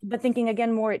 But thinking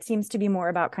again more, it seems to be more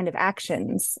about kind of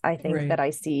actions. I think that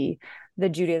I see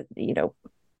the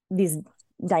these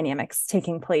dynamics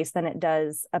taking place than it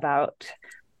does about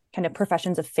kind of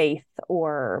professions of faith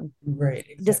or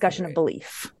discussion of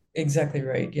belief. Exactly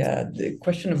right. Yeah. The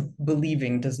question of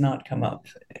believing does not come up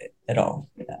at all.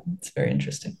 Yeah. It's very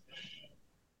interesting.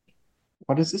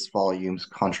 What is this volume's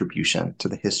contribution to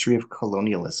the history of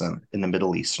colonialism in the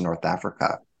Middle East and North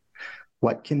Africa?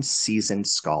 What can seasoned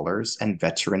scholars and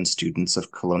veteran students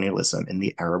of colonialism in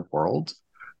the Arab world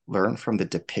learn from the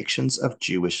depictions of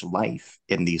Jewish life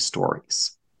in these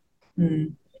stories?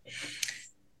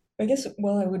 I guess,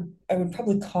 well, I would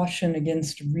probably caution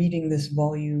against reading this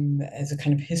volume as a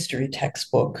kind of history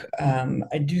textbook.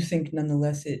 I do think,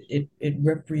 nonetheless, it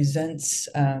represents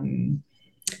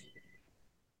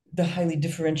the highly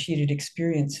differentiated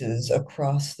experiences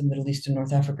across the Middle East and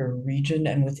North Africa region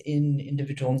and within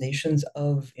individual nations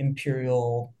of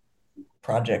imperial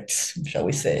projects, shall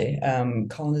we say.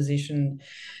 Colonization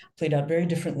played out very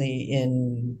differently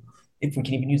in, if we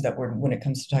can even use that word when it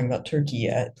comes to talking about Turkey,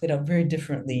 it played out very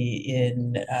differently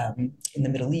in the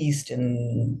Middle East,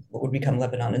 in what would become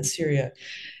Lebanon and Syria,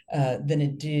 than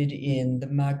it did in the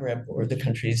Maghreb, or the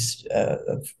countries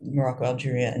of Morocco,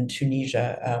 Algeria, and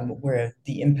Tunisia, where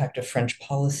the impact of French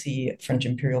policy, French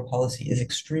imperial policy, is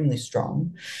extremely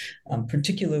strong,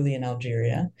 particularly in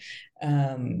Algeria.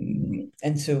 And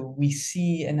so we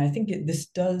see, and I think this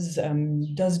does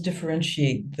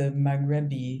differentiate the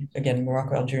Maghrebi, again,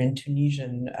 Morocco, Algeria, and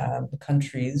Tunisian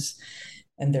countries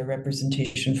and their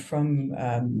representation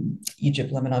from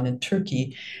Egypt, Lebanon, and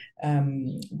Turkey.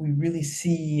 We really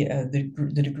see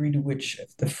the degree to which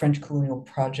the French colonial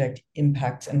project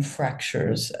impacts and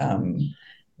fractures.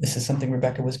 This is something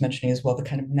Rebecca was mentioning as well, the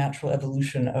kind of natural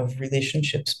evolution of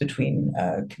relationships between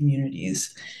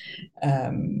communities. I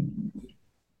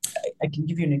can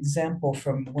give you an example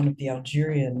from one of the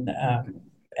Algerian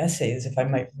essays, if I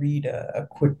might read a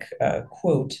quick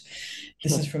quote.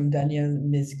 This is from Daniel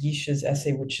Mezguiche's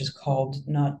essay, which is called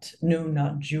Not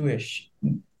Jewish,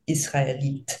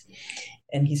 Israelite.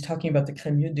 And he's talking about the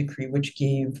Crémieux Decree, which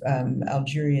gave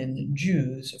Algerian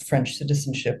Jews French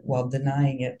citizenship while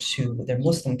denying it to their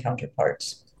Muslim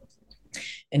counterparts.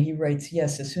 And he writes,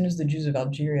 yes, as soon as the Jews of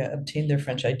Algeria obtained their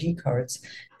French ID cards,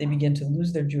 they began to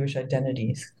lose their Jewish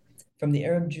identities. From the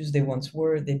Arab Jews they once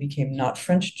were, they became not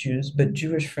French Jews, but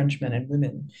Jewish Frenchmen and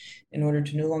women. In order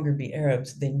to no longer be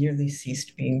Arabs, they nearly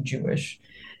ceased being Jewish.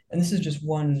 And this is just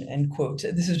one, end quote,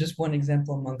 this is just one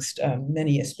example amongst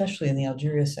many, especially in the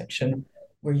Algeria section,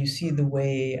 where you see the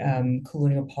way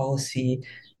colonial policy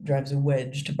drives a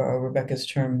wedge, to borrow Rebecca's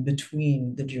term,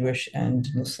 between the Jewish and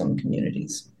Muslim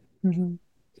communities. Mm-hmm.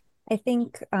 I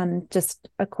think just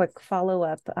a quick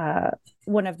follow-up,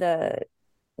 one of the,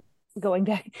 going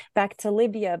back to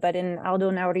Libya, but in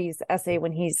Aldo Nauri's essay,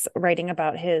 when he's writing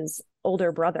about his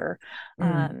older brother,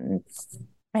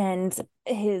 and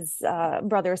his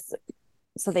brothers,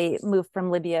 so they moved from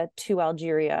Libya to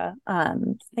Algeria. I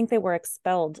think they were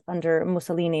expelled under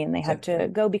Mussolini, and they had to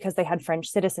go because they had French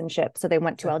citizenship. So they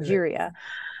went to Algeria.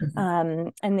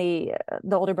 And the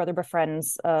older brother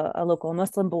befriends a local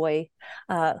Muslim boy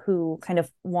who kind of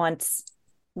wants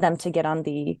them to get on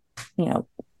the,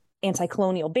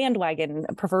 anti-colonial bandwagon,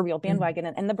 proverbial bandwagon.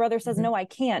 And the brother says, no, I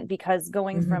can't, because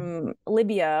going from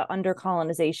Libya under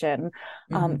colonization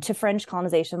to French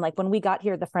colonization, like when we got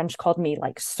here, the French called me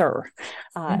like sir.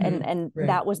 And right.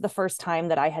 That was the first time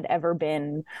that I had ever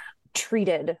been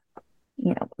treated,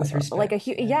 with respect. Like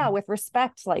with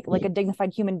respect, like a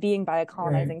dignified human being by a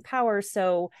colonizing power.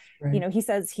 So, he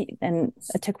says, and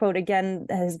to quote again,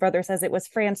 his brother says, it was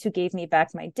France who gave me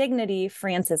back my dignity.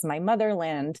 France is my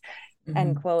motherland.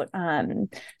 End quote.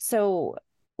 So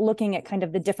looking at kind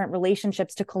of the different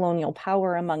relationships to colonial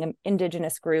power among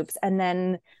indigenous groups. And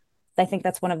then I think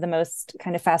that's one of the most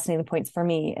kind of fascinating points for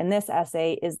me in this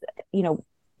essay is,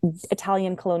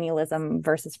 Italian colonialism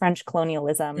versus French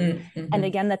colonialism. And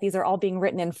again, that these are all being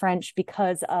written in French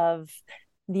because of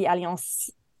the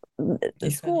Alliance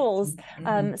schools.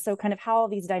 So kind of how all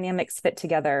these dynamics fit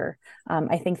together.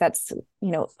 I think that's,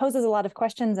 poses a lot of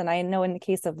questions. And I know in the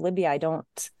case of Libya,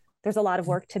 there's a lot of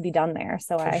work to be done there.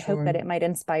 So I hope that it might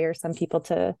inspire some people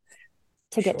to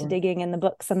get to digging in the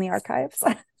books and the archives.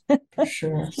 For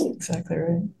sure. Exactly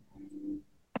right.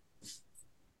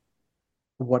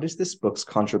 What is this book's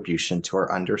contribution to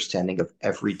our understanding of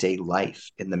everyday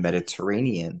life in the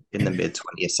Mediterranean in the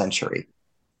mid-20th century?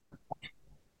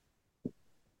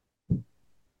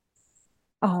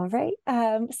 All right.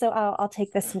 So I'll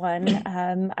take this one.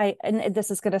 And this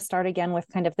is going to start again with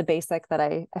kind of the basic that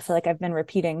I feel like I've been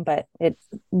repeating, but it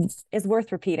is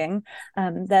worth repeating,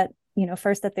 that,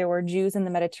 first, that there were Jews in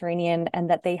the Mediterranean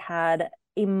and that they had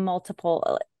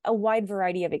a wide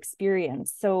variety of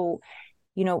experience. So,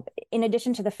 in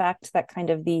addition to the fact that kind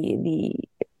of the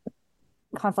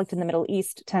conflict in the Middle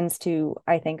East tends to,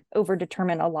 I think,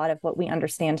 overdetermine a lot of what we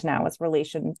understand now as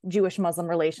Jewish-Muslim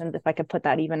relations, if I could put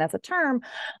that even as a term.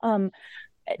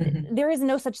 there is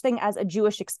no such thing as a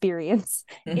Jewish experience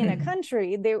in a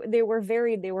country. They were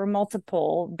varied, they were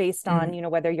multiple based on,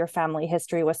 whether your family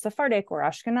history was Sephardic or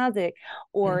Ashkenazic,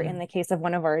 or in the case of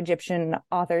one of our Egyptian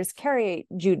authors,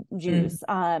 Curated Jews.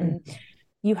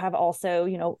 You have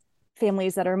also,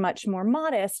 families that are much more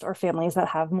modest, or families that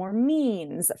have more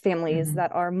means, families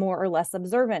that are more or less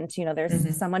observant.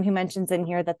 There's someone who mentions in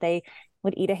here that they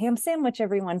would eat a ham sandwich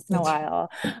every once in a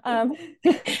while.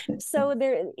 So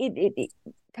it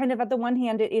kind of, at the one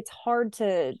hand, it's hard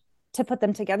to put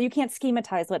them together. You can't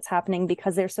schematize what's happening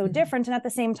because they're so different, and at the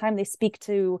same time they speak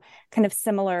to kind of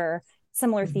similar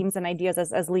themes and ideas,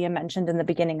 as Leah mentioned in the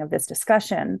beginning of this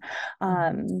discussion.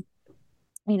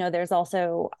 There's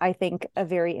also, I think, a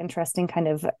very interesting kind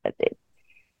of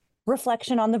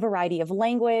reflection on the variety of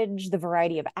language, the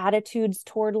variety of attitudes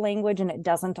toward language, and it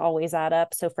doesn't always add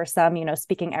up. So for some,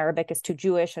 speaking Arabic is too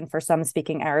Jewish, and for some,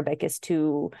 speaking Arabic is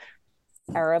too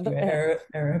Arab.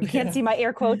 You can't see my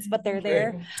air quotes, but they're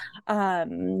there.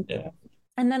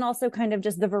 And then also kind of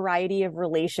just the variety of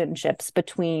relationships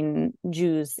between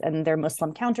Jews and their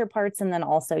Muslim counterparts. And then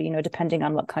also, depending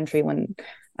on what country, when,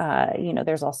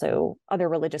 there's also other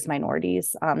religious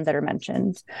minorities that are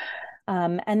mentioned.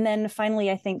 And then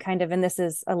finally, I think kind of, and this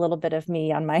is a little bit of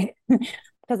me on my,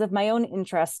 because of my own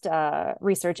interest,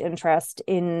 research interest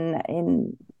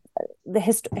in the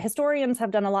historians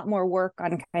have done a lot more work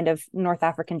on kind of North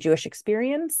African Jewish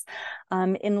experience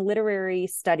in literary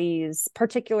studies,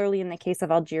 particularly in the case of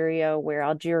Algeria, where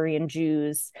Algerian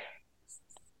Jews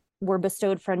were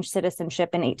bestowed French citizenship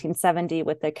in 1870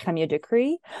 with the Crémieux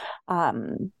Decree.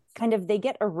 Kind of, they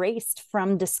get erased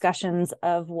from discussions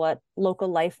of what local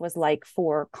life was like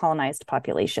for colonized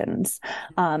populations.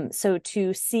 So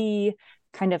to see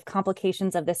kind of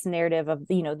complications of this narrative of,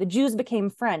 the Jews became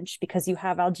French, because you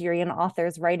have Algerian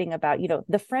authors writing about,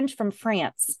 the French from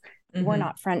France were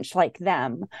not French like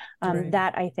them.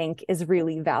 That, I think, is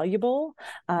really valuable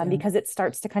because it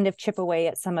starts to kind of chip away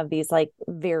at some of these like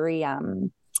very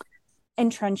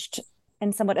entrenched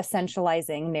and somewhat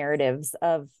essentializing narratives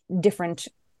of different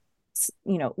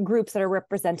groups that are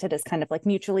represented as kind of like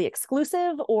mutually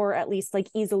exclusive, or at least like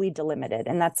easily delimited.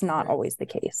 And that's not always the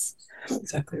case.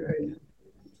 Exactly right.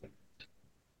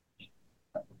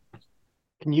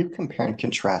 Can you compare and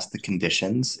contrast the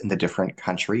conditions in the different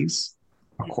countries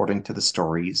according to the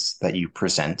stories that you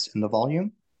present in the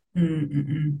volume?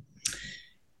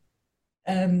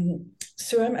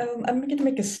 So I'm going to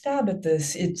make a stab at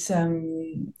this. It's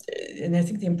and I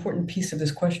think the important piece of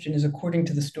this question is according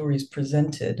to the stories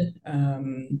presented.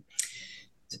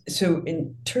 So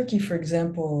in Turkey, for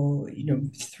example,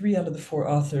 3 out of the 4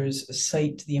 authors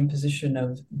cite the imposition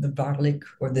of the varlik,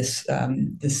 or this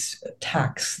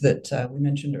tax that we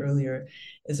mentioned earlier,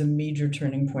 as a major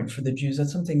turning point for the Jews.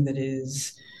 That's something that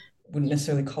wouldn't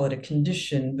necessarily call it a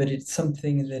condition, but it's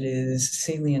something that is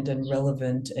salient and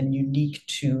relevant and unique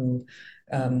to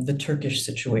the Turkish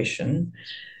situation.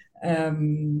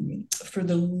 For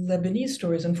the Lebanese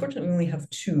stories, unfortunately, we only have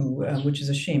 2, which is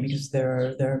a shame, because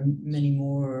there are many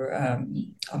more,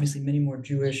 obviously many more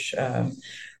Jewish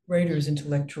writers,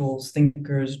 intellectuals,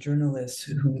 thinkers, journalists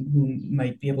who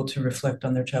might be able to reflect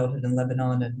on their childhood in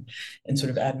Lebanon and sort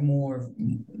of add more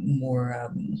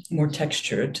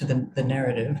texture to the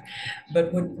narrative.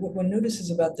 But what one notices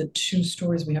about the 2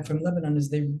 stories we have from Lebanon is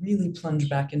they really plunge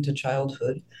back into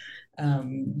childhood.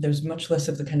 There's much less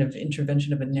of the kind of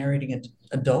intervention of a narrating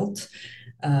adult,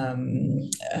 and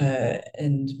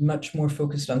much more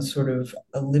focused on sort of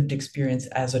a lived experience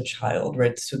as a child,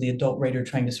 right? So the adult writer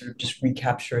trying to sort of just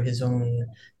recapture his own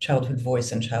childhood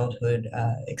voice and childhood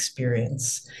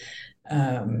experience.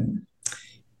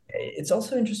 It's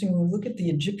also interesting when we look at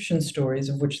the Egyptian stories,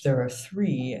 of which there are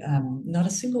 3, not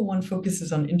a single one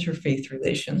focuses on interfaith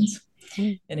relations.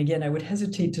 And again, I would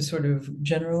hesitate to sort of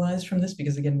generalize from this,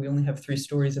 because again, we only have 3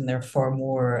 stories, and there are far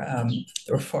more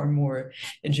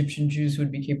Egyptian Jews who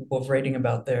would be capable of writing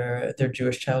about their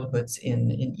Jewish childhoods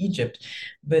in Egypt.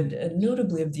 But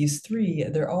notably, of these 3,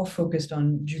 they're all focused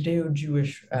on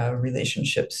Judeo-Jewish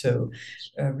relationships. So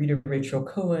reader Rachel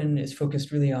Cohen is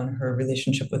focused really on her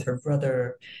relationship with her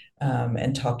brother,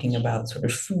 and talking about sort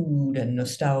of food and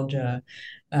nostalgia.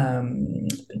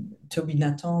 Toby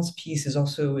Nathan's piece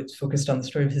it's focused on the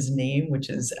story of his name, which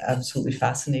is absolutely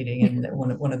fascinating, and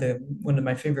one of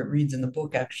my favorite reads in the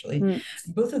book, actually.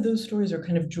 Both of those stories are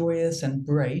kind of joyous and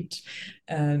bright.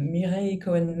 Mireille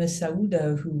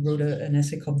Cohen-Messaouda, who wrote an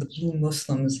essay called The Blue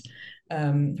Muslims,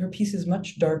 her piece is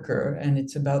much darker, and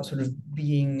it's about sort of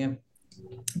being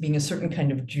being a certain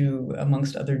kind of Jew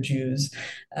amongst other Jews,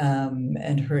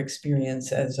 and her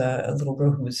experience as a little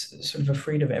girl who was sort of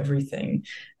afraid of everything.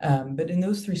 But in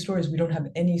those three stories, we don't have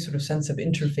any sort of sense of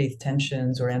interfaith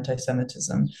tensions or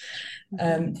anti-Semitism.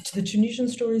 The Tunisian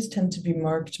stories tend to be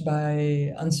marked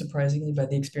by, unsurprisingly, by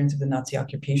the experience of the Nazi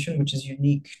occupation, which is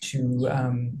unique to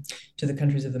the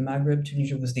countries of the Maghreb.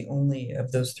 Tunisia was the only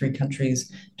of those three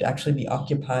countries to actually be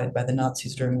occupied by the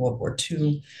Nazis during World War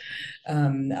II.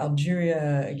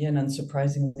 Algeria, again,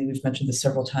 unsurprisingly, we've mentioned this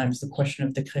several times, the question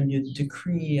of the Crémieux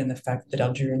decree and the fact that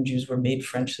Algerian Jews were made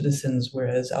French citizens,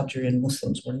 whereas Algerian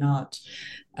Muslims were not,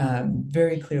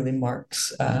 very clearly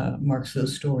marks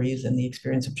those stories and the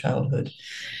experience of childhood.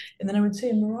 And then I would say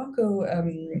in Morocco,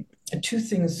 two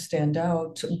things stand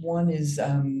out. One is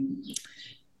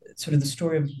sort of the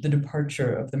story of the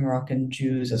departure of the Moroccan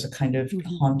Jews as a kind of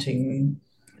haunting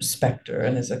specter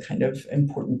and as a kind of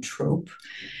important trope.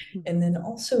 And then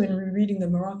also in rereading the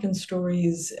Moroccan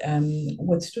stories,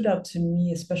 what stood out to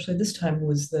me, especially this time,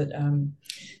 was that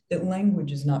that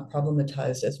language is not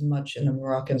problematized as much in the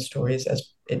Moroccan stories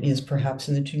as it is perhaps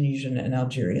in the Tunisian and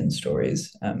Algerian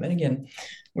stories. And again,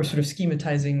 we're sort of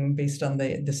schematizing based on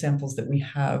the samples that we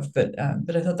have, but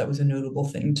I thought that was a notable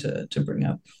thing to bring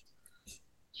up.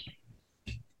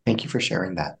 Thank you for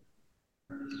sharing that.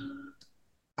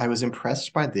 I was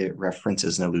impressed by the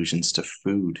references and allusions to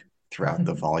food throughout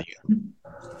the volume.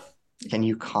 Can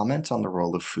you comment on the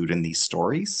role of food in these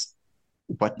stories?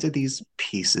 What do these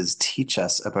pieces teach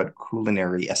us about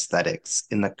culinary aesthetics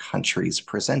in the countries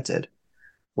presented?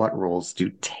 What roles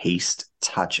do taste,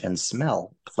 touch, and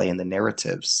smell play in the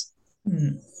narratives?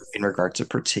 In regard to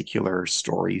particular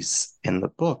stories in the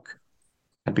book,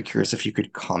 I'd be curious if you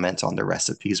could comment on the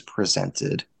recipes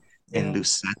presented in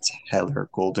Lucette Heller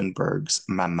Goldenberg's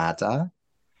Mamada.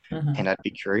 And I'd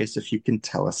be curious if you can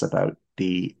tell us about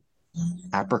the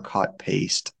apricot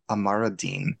paste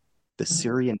Amaradine, the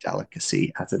Syrian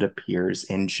delicacy as it appears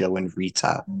in Joe and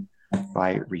Rita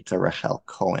by Rita Rachel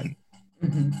Cohen.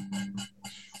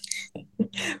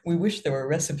 We wish there were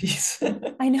recipes.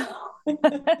 I know.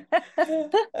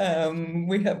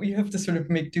 We have to sort of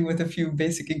make do with a few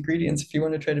basic ingredients if you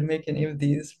want to try to make any of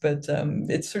these. But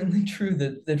it's certainly true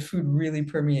that food really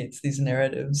permeates these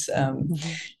narratives,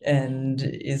 and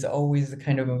is always a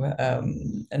kind of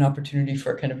an opportunity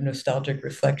for a kind of nostalgic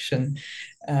reflection,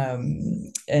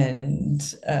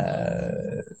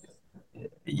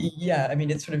 yeah, I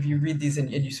mean, it's sort of, you read these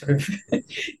and you sort of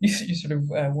you sort of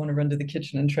want to run to the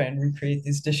kitchen and try and recreate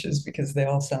these dishes because they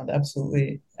all sound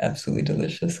absolutely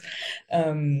delicious.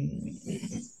 I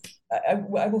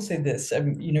will say this,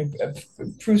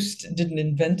 Proust didn't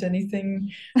invent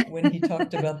anything when he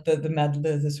talked about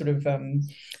the sort of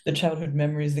the childhood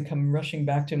memories that come rushing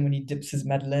back to him when he dips his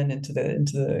Madeleine into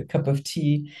the cup of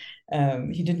tea.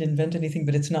 He didn't invent anything,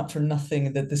 but it's not for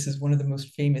nothing that this is one of the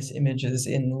most famous images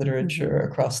in literature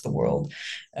across the world.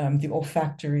 The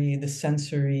olfactory, the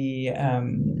sensory,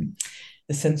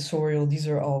 the sensorial, these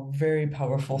are all very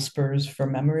powerful spurs for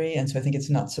memory. And so I think it's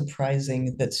not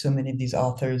surprising that so many of these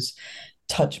authors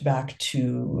touch back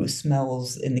to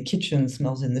smells in the kitchen,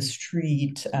 smells in the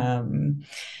street,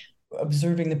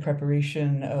 observing the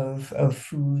preparation of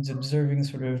foods, observing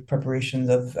sort of preparations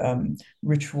of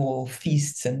ritual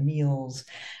feasts and meals,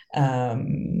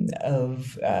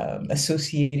 of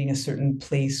associating a certain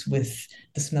place with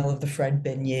the smell of the fried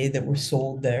beignet that were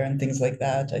sold there and things like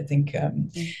that. I think,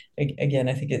 again,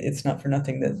 I think it's not for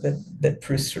nothing that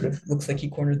Proust sort of looks like he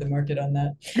cornered the market on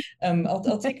that.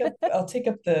 I'll take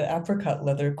up the apricot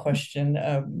leather question,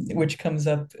 which comes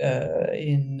up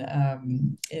in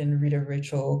Rita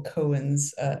Rachel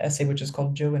Cohen's essay, which is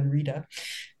called Joe and Rita,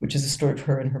 which is a story of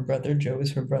her and her brother. Joe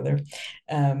is her brother.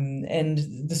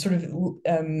 And the sort of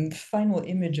final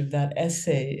image of that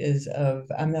essay is of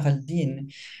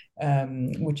Ameraldine,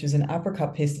 which is an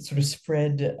apricot paste that's sort of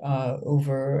spread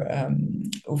over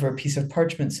a piece of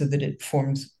parchment so that it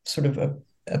forms sort of a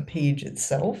page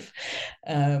itself.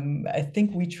 I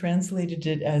think we translated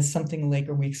it as something like,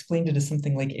 or we explained it as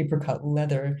something like apricot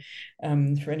leather.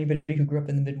 For anybody who grew up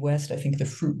in the Midwest, I think the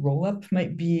fruit roll-up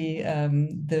might be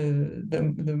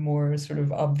the more sort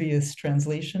of obvious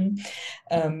translation.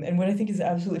 And what I think is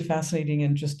absolutely fascinating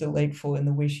and just delightful in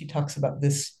the way she talks about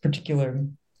this particular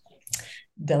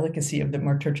delicacy that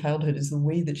marked her childhood is the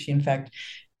way that she, in fact,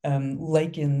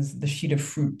 likens the sheet of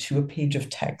fruit to a page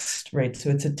of text, right? So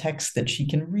it's a text that she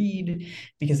can read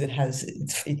because it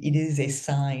is a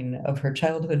sign of her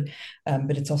childhood,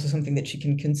 but it's also something that she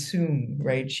can consume,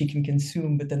 right? She can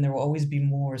consume, but then there will always be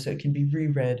more, so it can be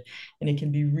reread and it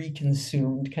can be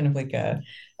reconsumed, kind of like a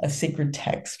sacred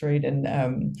text, right?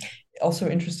 And also,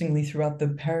 interestingly, throughout the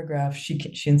paragraph, she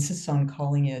insists on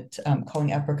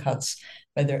calling apricots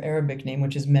by their Arabic name,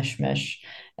 which is meshmesh.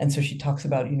 And so she talks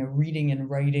about, reading and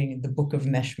writing the book of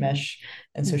meshmesh.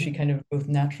 And so she kind of both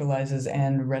naturalizes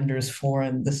and renders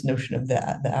foreign this notion of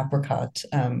the apricot.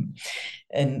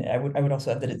 And I would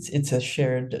also add that it's a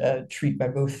shared treat by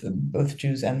both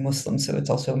Jews and Muslims. So it's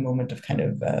also a moment of kind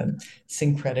of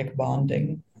syncretic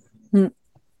bonding.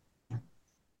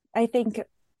 I think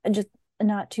just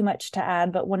not too much to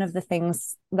add, but one of the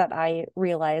things that I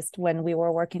realized when we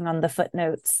were working on the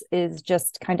footnotes is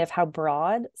just kind of how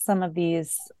broad some of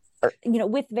these,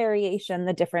 with variation,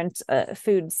 the different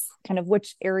foods, kind of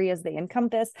which areas they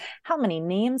encompass, how many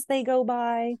names they go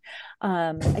by.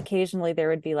 Occasionally there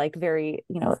would be like very,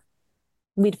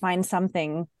 we'd find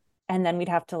something and then we'd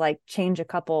have to like change a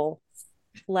couple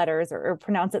letters or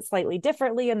pronounce it slightly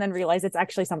differently and then realize it's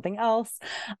actually something else.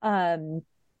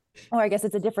 Or I guess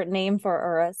it's a different name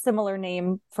or a similar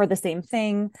name for the same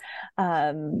thing.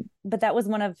 But that was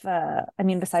one of,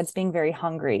 besides being very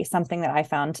hungry, something that I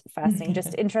found fascinating,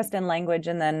 just interest in language.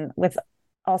 And then with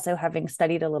also having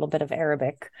studied a little bit of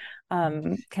Arabic,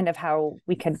 kind of how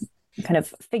we could kind of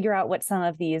figure out what some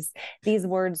of these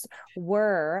words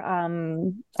were.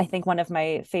 I think one of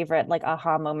my favorite like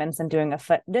aha moments in doing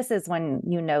this is when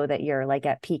that you're like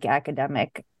at peak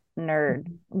academic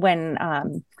nerd, when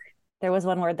there was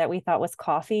one word that we thought was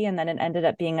coffee, and then it ended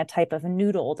up being a type of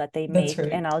noodle that they make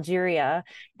in Algeria.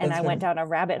 And I went down a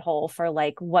rabbit hole for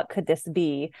like, what could this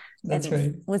be?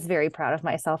 Was very proud of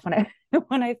myself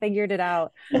when I figured it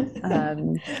out.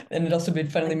 And it also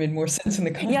finally made more sense in the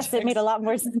context. Yes, it made a lot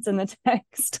more sense in the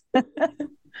text.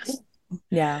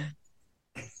 Yeah.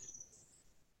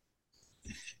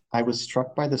 I was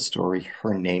struck by the story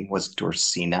Her Name Was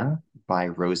Dorsina by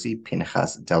Rosie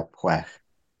Pinjas del Puig.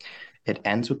 It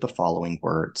ends with the following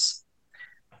words.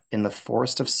 In the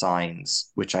forest of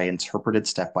signs, which I interpreted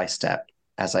step by step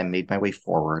as I made my way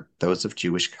forward, those of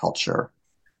Jewish culture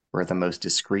were the most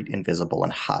discreet, invisible,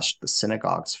 and hushed. The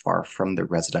synagogues far from the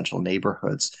residential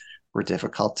neighborhoods were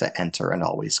difficult to enter and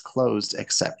always closed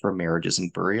except for marriages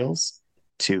and burials,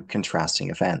 two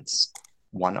contrasting events,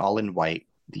 one all in white,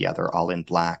 the other all in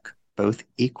black, both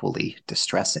equally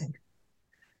distressing.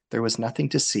 There was nothing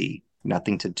to see,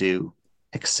 nothing to do,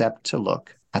 except to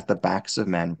look at the backs of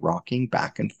men rocking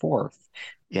back and forth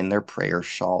in their prayer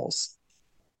shawls.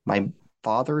 My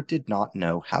father did not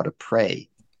know how to pray.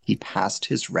 He passed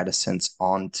his reticence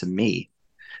on to me.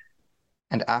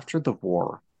 And after the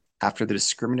war, after the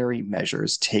discriminatory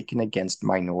measures taken against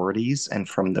minorities and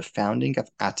from the founding of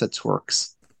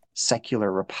Ataturk's secular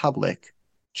republic,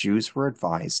 Jews were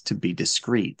advised to be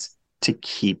discreet, to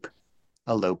keep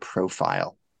a low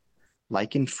profile.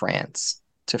 Like in France,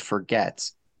 to forget,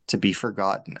 to be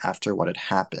forgotten after what had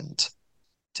happened.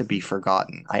 To be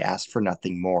forgotten, I asked for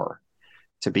nothing more.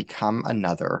 To become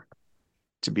another,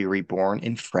 to be reborn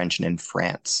in French and in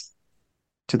France.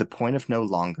 To the point of no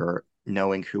longer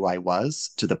knowing who I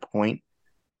was, to the point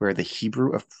where the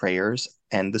Hebrew of prayers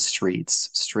and the streets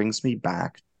strings me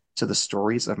back to the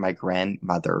stories of my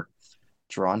grandmother,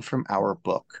 drawn from our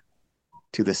book,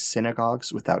 to the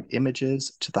synagogues without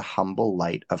images, to the humble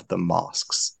light of the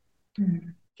mosques.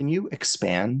 Can you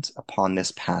expand upon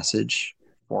this passage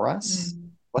for us?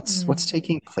 What's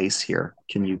taking place here?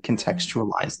 Can you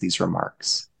contextualize these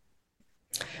remarks?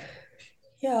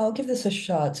 Yeah, I'll give this a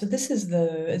shot. So this is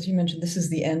as you mentioned, this is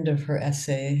the end of her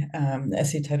essay,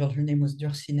 essay titled Her Name Was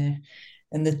Dürsine.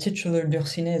 And the titular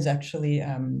Dürsine is actually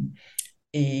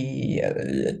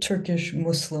a Turkish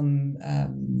Muslim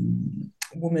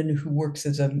woman who works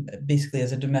basically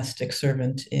as a domestic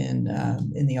servant in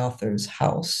the author's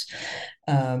house.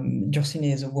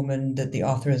 Dürsine is a woman that the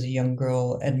author, as a young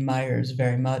girl, admires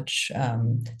very much,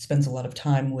 spends a lot of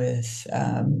time with.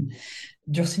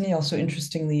 Dürsine also,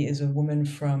 interestingly, is a woman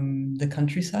from the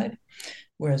countryside,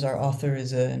 whereas our author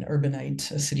is an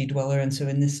urbanite, a city dweller. And so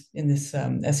in this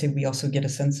essay, we also get a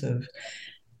sense of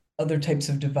other types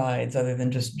of divides other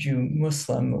than just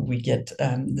Jew-Muslim. We get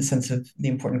the sense of the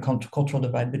important cultural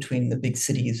divide between the big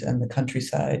cities and the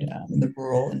countryside, and the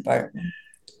rural environment.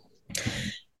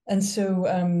 And so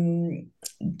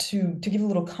to give a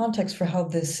little context for how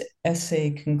this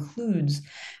essay concludes,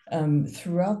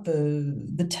 throughout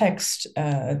the text,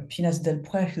 Pinjas del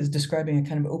Puig is describing a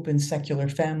kind of open secular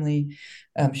family.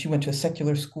 She went to a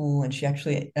secular school, and she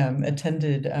actually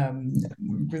attended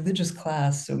religious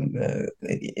class,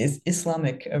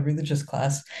 Islamic religious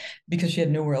class, because she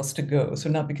had nowhere else to go. So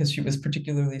not because she was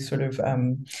particularly sort of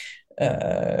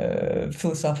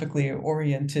philosophically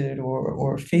oriented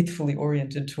or faithfully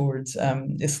oriented towards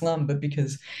Islam, but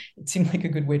because it seemed like a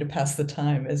good way to pass the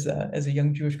time as a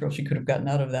young Jewish girl. She could have gotten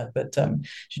out of that, but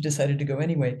she decided to go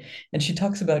anyway. And she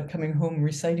talks about coming home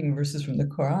reciting verses from the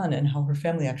Quran and how her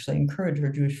family actually encouraged,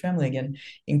 her Jewish family again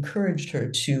encouraged her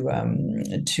to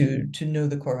know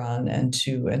the Quran and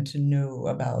to know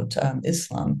about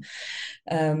Islam.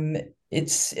 And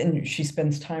she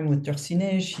spends time with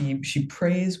Durcinet. She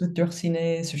prays with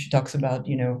Durcinet. So she talks about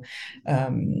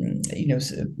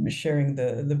sharing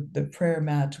the prayer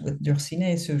mat with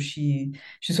Durcinet. So she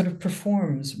sort of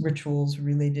performs rituals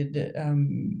related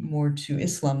more to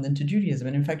Islam than to Judaism.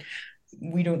 And in fact,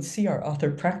 we don't see our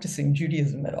author practicing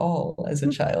Judaism at all as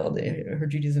a child. Her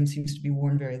Judaism seems to be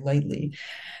worn very lightly.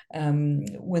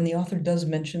 When the author does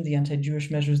mention the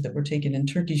anti-Jewish measures that were taken in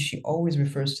Turkey, she always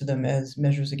refers to them as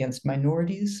measures against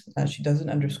minorities. She doesn't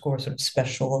underscore sort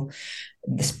of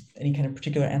any kind of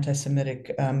particular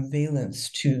anti-Semitic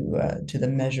valence to the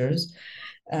measures.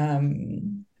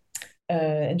 And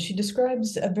she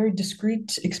describes a very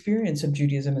discrete experience of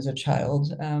Judaism as a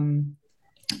child.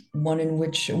 One in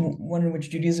which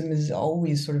Judaism is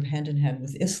always sort of hand in hand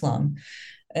with Islam.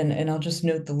 And I'll just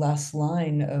note the last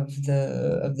line of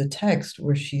the text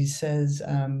where she says,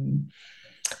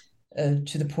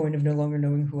 to the point of no longer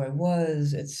knowing who I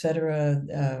was, etc.,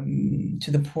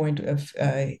 to the point of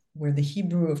where the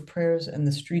Hebrew of prayers and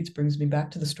the streets brings me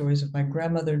back to the stories of my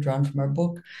grandmother drawn from our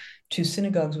book, to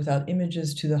synagogues without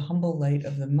images, to the humble light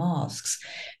of the mosques.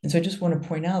 And so I just want to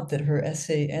point out that her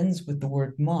essay ends with the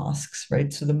word mosques,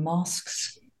 right? So the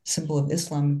mosques, symbol of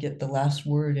Islam, get the last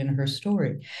word in her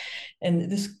story.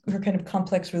 And her kind of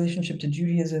complex relationship to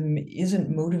Judaism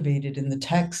isn't motivated in the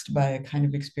text by a kind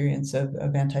of experience of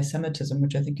anti-Semitism,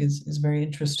 which I think is very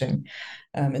interesting.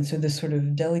 And so this sort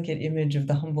of delicate image of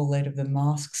the humble light of the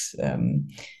mosques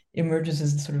emerges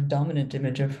as the sort of dominant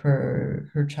image of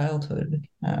her childhood,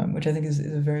 which I think is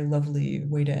a very lovely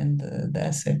way to end the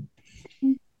essay.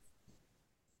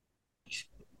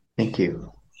 Thank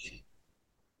you.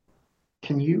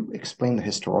 Can you explain the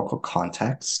historical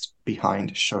context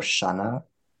behind Shoshana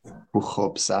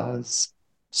Bukhobza's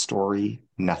story,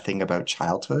 Nothing About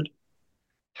Childhood?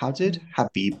 How did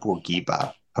Habib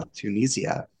Bourguiba of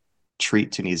Tunisia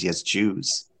treat Tunisia's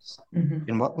Jews? Mm-hmm.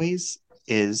 In what ways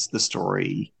is the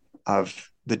story of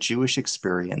the Jewish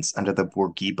experience under the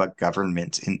Bourguiba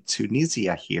government in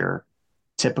Tunisia here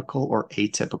typical or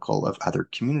atypical of other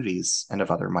communities and of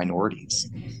other minorities?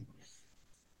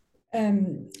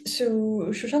 So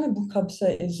Shoshana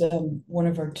Boukhabsa is one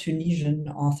of our Tunisian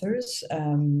authors.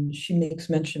 She makes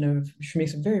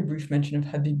a very brief mention of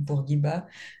Habib Bourguiba,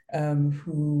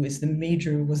 who was the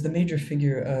major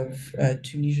figure of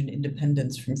Tunisian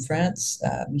independence from France.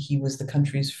 He was the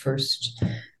country's first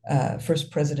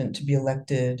president to be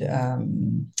elected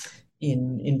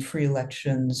in free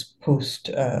elections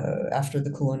after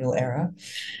the colonial era.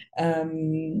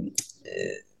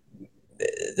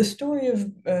 The story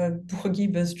of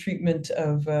Bourguiba's treatment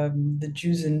of the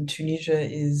Jews in Tunisia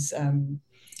is I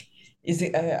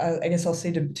guess I'll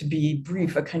say to be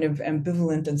brief, a kind of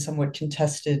ambivalent and somewhat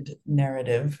contested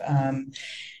narrative.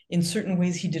 In certain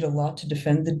ways, he did a lot to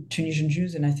defend the Tunisian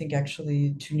Jews, and I think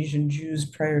actually Tunisian Jews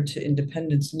prior to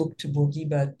independence looked to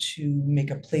Bourguiba to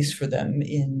make a place for them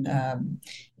in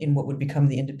what would become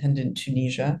the independent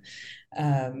Tunisia.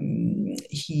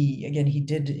 He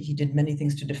did many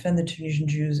things to defend the Tunisian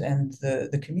Jews and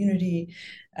the community.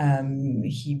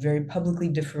 He very publicly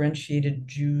differentiated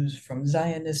Jews from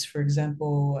Zionists, for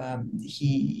example.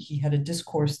 He had a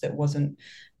discourse that wasn't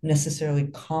necessarily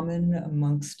common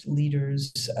amongst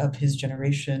leaders of his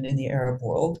generation in the Arab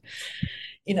world.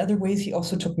 In other ways, he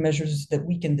also took measures that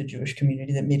weakened the Jewish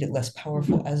community, that made it less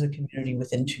powerful as a community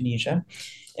within Tunisia.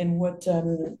 And what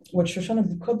Shoshana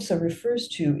Boukhabsa refers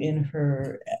to in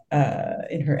her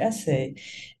essay,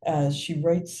 she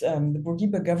writes, the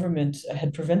Bourguiba government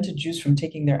had prevented Jews from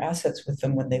taking their assets with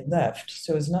them when they left,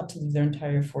 so as not to leave their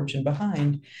entire fortune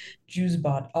behind. Jews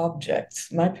bought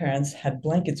objects. My parents had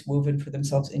blankets woven for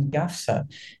themselves in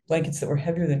gafsa, blankets that were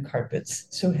heavier than carpets,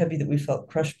 so heavy that we felt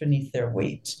crushed beneath their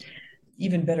weight.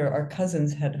 Even better, our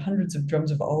cousins had hundreds of drums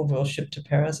of olive oil shipped to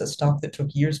Paris, a stock that took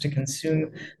years to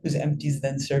consume, whose empties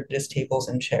then served as tables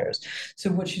and chairs. So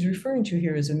what she's referring to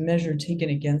here is a measure taken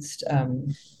against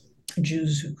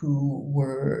Jews who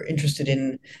were interested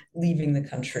in leaving the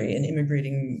country and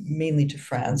immigrating mainly to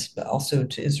France, but also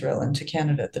to Israel and to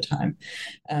Canada at the time,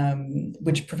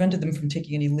 which prevented them from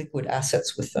taking any liquid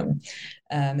assets with them.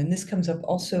 And this comes up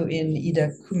also in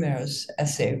Ida Kumer's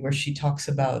essay, where she talks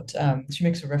about, she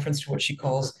makes a reference to what she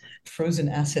calls frozen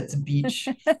assets beach,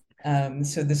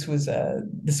 So this was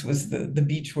the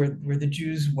beach where the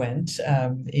Jews went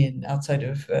in outside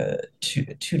of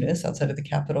Tunis, outside of the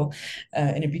capital,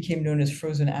 and it became known as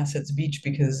Frozen Assets Beach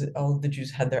because all of the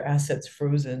Jews had their assets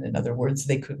frozen. In other words,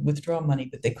 they could withdraw money,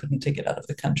 but they couldn't take it out of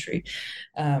the country.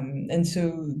 And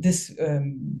so this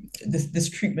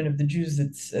treatment of the Jews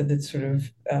that's sort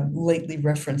of lightly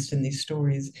referenced in these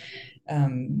stories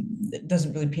it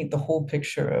doesn't really paint the whole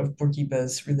picture of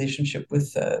Bourguiba's relationship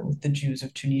with the Jews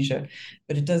of Tunisia,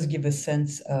 but it does give a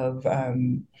sense of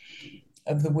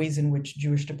the ways in which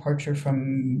Jewish departure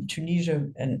from Tunisia,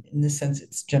 and in this sense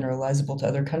it's generalizable to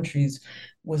other countries,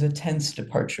 was a tense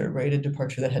departure, right? A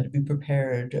departure that had to be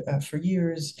prepared for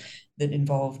years, that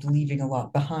involved leaving a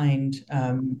lot behind.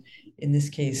 In this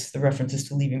case, the reference is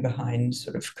to leaving behind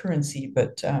sort of currency,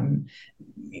 but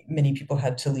many people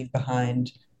had to leave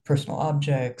behind personal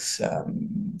objects,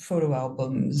 photo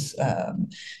albums,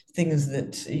 things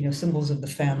that, symbols of the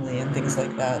family and things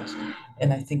like that.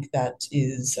 And I think that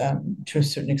is, to a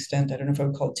certain extent, I don't know if I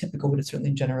would call it typical, but it's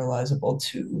certainly generalizable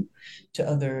to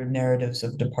other narratives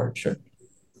of departure.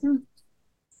 Can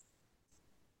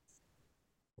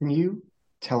you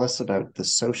tell us about the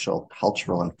social,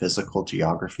 cultural, and physical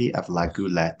geography of La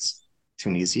Goulette,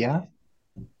 Tunisia?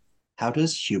 How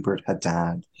does Hubert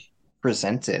Haddad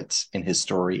present it in his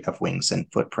story of Wings and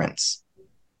Footprints?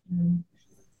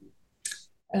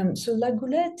 So La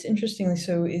Goulette, interestingly,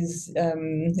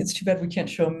 it's too bad we can't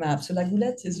show a map. So La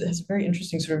Goulette has a very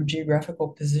interesting sort of geographical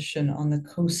position on the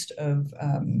coast of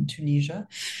Tunisia.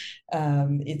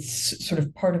 It's sort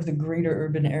of part of the greater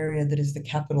urban area that is the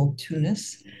capital,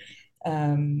 Tunis.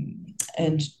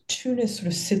 And Tunis sort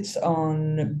of sits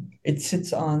on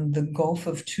the Gulf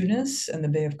of Tunis and the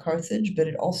Bay of Carthage, but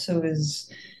it also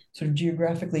is sort of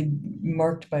geographically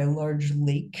marked by a large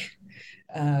lake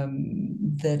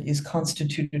that is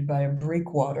constituted by a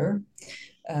breakwater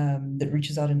that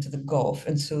reaches out into the Gulf.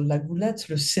 And so La Goulette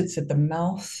sort of sits at the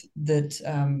mouth that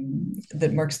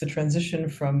marks the transition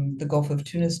from the Gulf of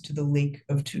Tunis to the Lake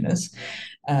of Tunis.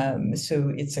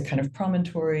 So it's a kind of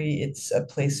promontory. It's a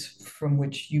place from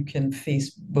which you can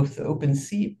face both the open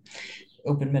sea,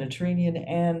 open Mediterranean,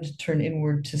 and turn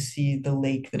inward to see the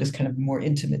lake that is kind of more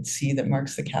intimate sea that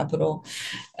marks the capital.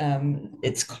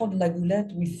 It's called La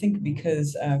Goulette, we think,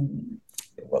 because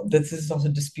well, this is also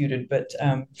disputed, but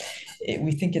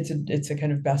we think it's a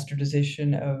kind of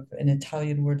bastardization of an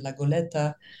Italian word, la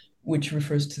goletta, which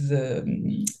refers to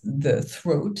the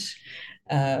throat.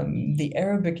 The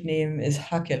Arabic name is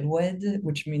Hak el Wed,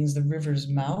 which means the river's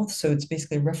mouth. So it's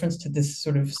basically a reference to this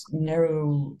sort of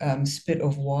narrow spit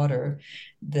of water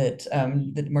that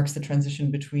marks the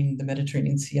transition between the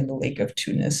Mediterranean Sea and the Lake of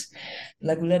Tunis.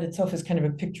 La Goulette itself is kind of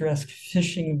a picturesque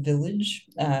fishing village.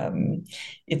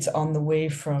 It's on the way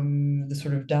from the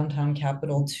sort of downtown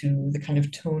capital to the kind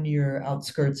of tonier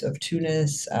outskirts of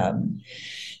Tunis.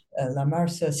 La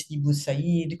Marsa, Sidi Bou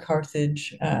Said,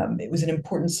 Carthage. It was an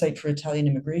important site for Italian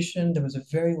immigration. There was a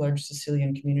very large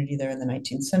Sicilian community there in the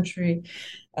 19th century.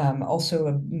 Also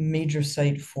a major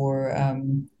site for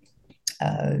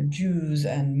Jews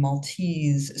and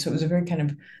Maltese. So it was a very kind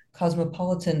of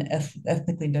cosmopolitan,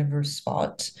 ethnically diverse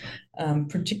spot,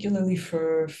 particularly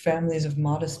for families of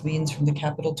modest means from the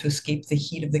capital to escape the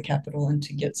heat of the capital and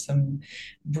to get some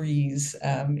breeze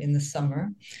in the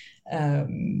summer.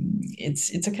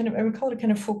 It's a kind of, I would call it a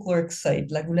kind of folkloric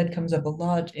site. La Goulette comes up a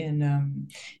lot in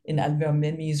Albert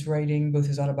Memmi's writing, both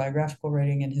his autobiographical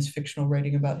writing and his fictional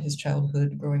writing about his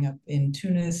childhood growing up in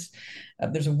Tunis.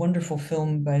 There's a wonderful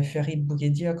film by Farid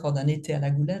Bouguedia called Un été à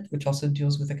la Goulette, which also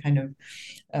deals with a kind of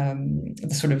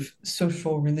the sort of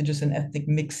social, religious, and ethnic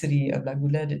mixity of La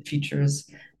Goulette. It features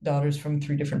daughters from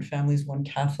 3 different families, one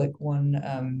Catholic, one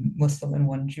Muslim, and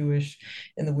one Jewish,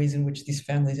 and the ways in which these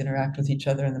families interact with each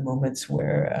other in the moments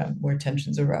where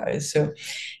tensions arise. So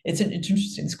it's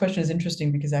interesting. This question is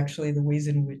interesting because actually the ways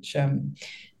in which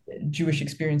Jewish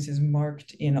experience is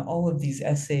marked in all of these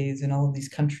essays in all of these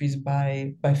countries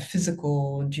by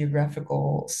physical,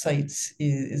 geographical sites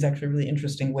is actually a really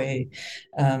interesting way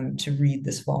to read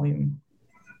this volume.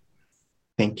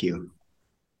 Thank you.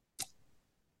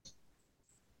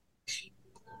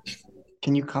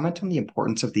 Can you comment on the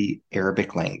importance of the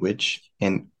Arabic language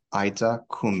in Ida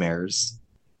Kumer's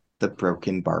The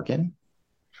Broken Bargain?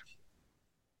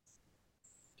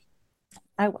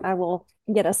 I will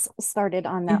get us started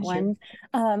on that one.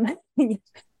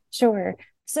 Sure.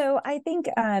 So I think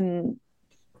in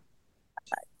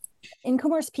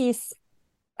Kumer's piece,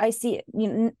 I see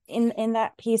in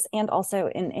that piece and also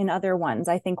in other ones,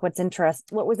 I think what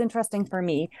was interesting for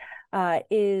me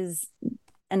is,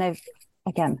 and I've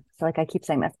again, I feel like I keep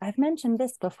saying this, I've mentioned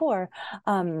this before,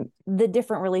 the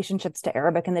different relationships to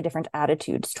Arabic and the different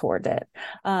attitudes toward it.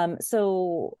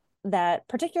 So that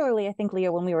particularly, I think,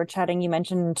 Leah, when we were chatting, you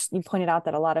pointed out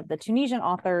that a lot of the Tunisian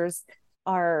authors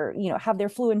are, have their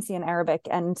fluency in Arabic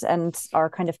and are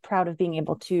kind of proud of being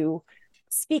able to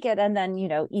speak it. And then,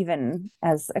 even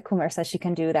as Akumer says, she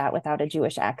can do that without a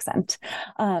Jewish accent.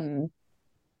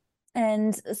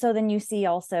 And so then you see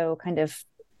also kind of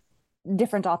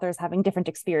different authors having different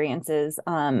experiences,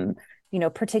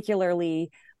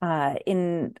 particularly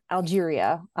in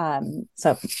Algeria.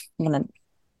 So I'm going to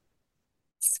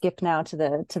skip now to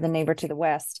the neighbor to the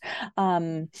west.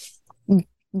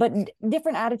 But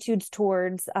different attitudes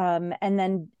towards, and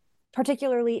then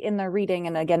particularly in the reading,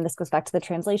 and again, this goes back to the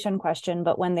translation question,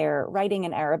 but when they're writing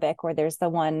in Arabic, where there's the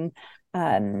one,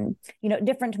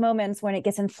 different moments when it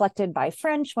gets inflected by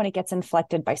French, when it gets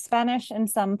inflected by Spanish in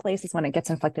some places, when it gets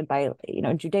inflected by,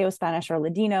 Judeo-Spanish or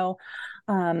Ladino,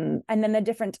 and then the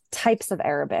different types of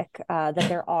Arabic that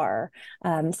there are.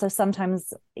 So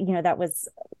sometimes, that was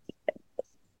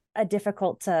a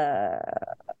difficult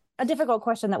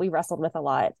question that we wrestled with a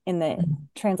lot in the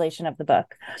translation of the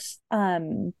book.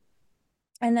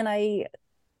 And then I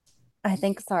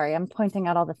think, sorry, I'm pointing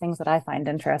out all the things that I find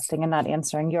interesting and not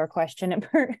answering your question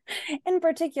in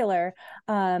particular.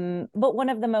 But one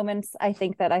of the moments I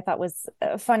think that I thought was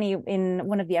funny in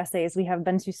one of the essays, we have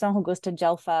Bensusan who goes to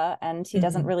Jelfa and he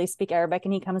doesn't really speak Arabic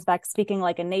and he comes back speaking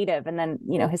like a native. And then,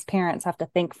 his parents have to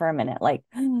think for a minute, like,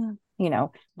 the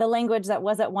language that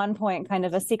was at one point kind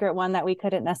of a secret one that we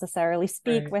couldn't necessarily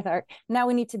speak with now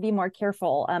we need to be more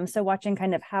careful. So watching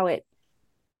kind of how it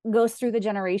goes through the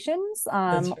generations,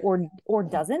 or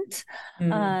doesn't.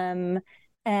 And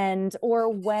or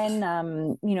when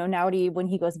Naudi, when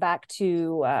he goes back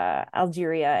to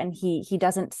Algeria and he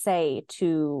doesn't say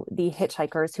to the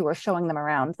hitchhikers who are showing them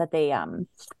around that they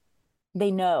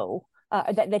know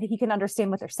that he can understand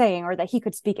what they're saying or that he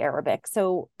could speak Arabic.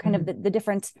 So kind of the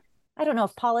different, I don't know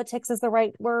if politics is the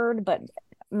right word, but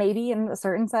maybe in a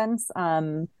certain sense,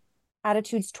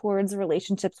 attitudes towards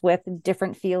relationships with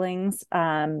different feelings.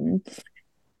 I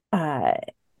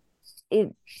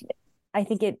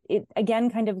think it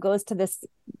again kind of goes to this,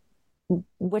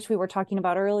 which we were talking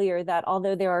about earlier, that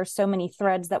although there are so many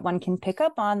threads that one can pick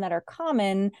up on that are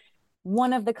common,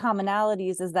 one of the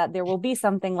commonalities is that there will be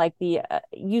something like the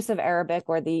use of Arabic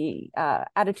or the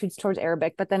attitudes towards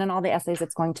Arabic, but then in all the essays,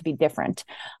 it's going to be different.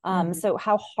 So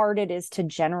how hard it is to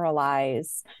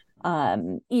generalize,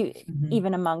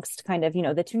 even amongst kind of,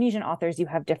 the Tunisian authors, you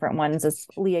have different ones, as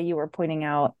Leah, you were pointing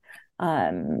out,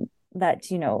 that,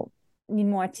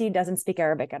 Nimwati doesn't speak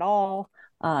Arabic at all.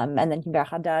 And then Hubert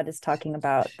Haddad is talking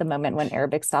about the moment when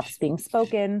Arabic stops being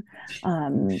spoken.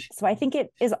 So I think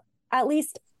it is, at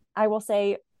least I will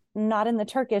say, not in the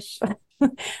Turkish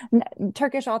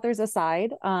authors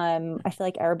aside. I feel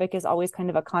like Arabic is always kind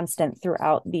of a constant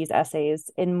throughout these essays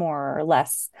in more or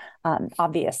less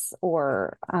obvious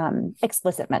or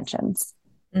explicit mentions.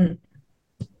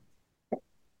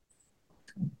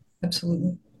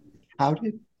 Absolutely. How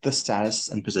did the status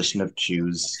and position of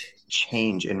Jews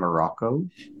change in Morocco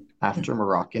after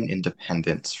Moroccan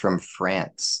independence from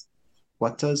France?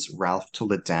 What does Ralph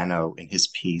Toledano in his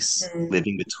piece,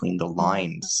 Living Between the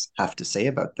Lines, have to say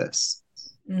about this?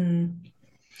 I mean,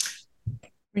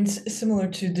 similar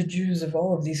to the Jews of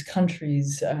all of these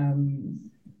countries,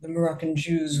 the Moroccan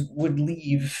Jews would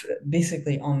leave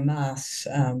basically en masse,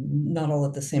 not all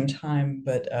at the same time,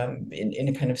 but in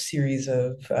a kind of series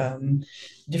of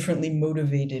differently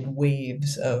motivated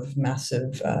waves of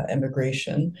massive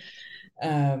emigration.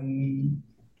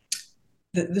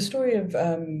 The story of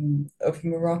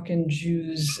Moroccan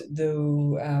Jews,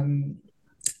 though,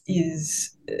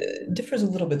 differs a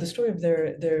little bit. The story of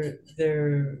their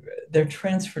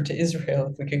transfer to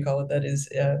Israel, if we can call it that, is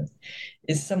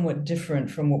somewhat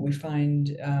different from what we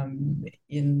find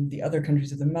in the other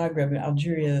countries of the Maghreb. In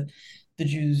Algeria, the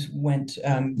Jews went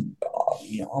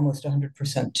almost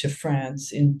 100% to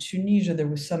France. In Tunisia, there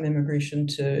was some immigration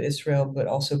to Israel, but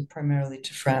also primarily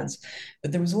to France.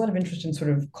 But there was a lot of interest in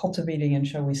sort of cultivating and,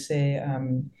 shall we say,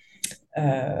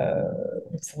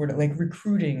 what's the word, like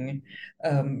recruiting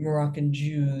Moroccan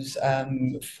Jews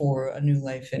for a new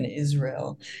life in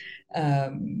Israel.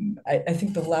 I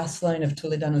think the last line of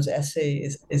Toledano's essay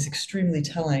is extremely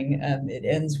telling. It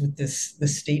ends with this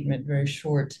statement, very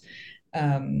short.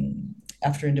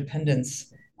 After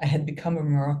independence, I had become a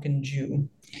Moroccan Jew,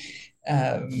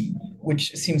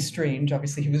 which seems strange.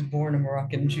 Obviously, he was born a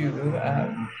Moroccan Jew,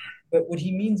 But what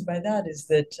he means by that is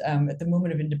that at the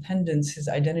moment of independence, his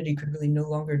identity could really no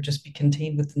longer just be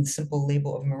contained within the simple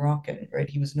label of Moroccan, right?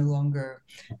 He was no longer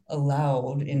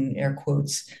allowed, in air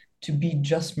quotes, to be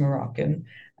just Moroccan,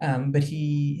 but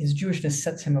his Jewishness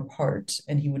sets him apart,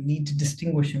 and he would need to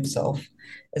distinguish himself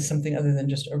as something other than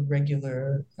just a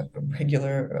regular,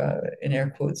 in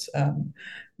air quotes,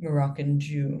 Moroccan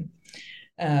Jew.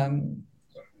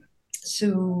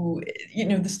 So,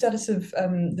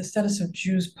 the status of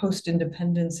Jews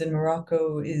post-independence in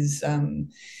Morocco is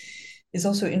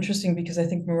also interesting because I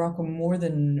think Morocco, more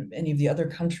than any of the other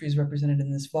countries represented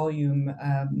in this volume,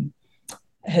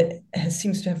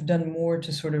 seems to have done more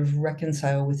to sort of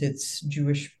reconcile with its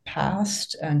Jewish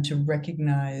past and to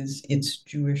recognize its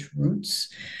Jewish roots.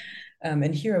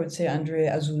 And here I would say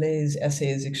André Azoulay's essay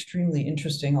is extremely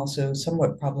interesting, also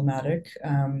somewhat problematic.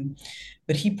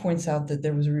 But he points out that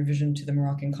there was a revision to the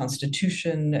Moroccan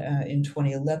constitution in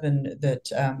 2011 that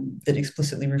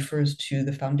explicitly refers to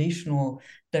the foundational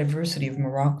diversity of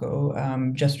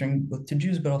Morocco, gesturing both to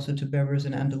Jews, but also to Berbers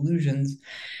and Andalusians.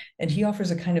 And he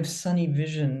offers a kind of sunny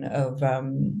vision of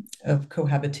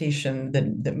cohabitation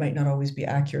that might not always be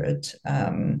accurate.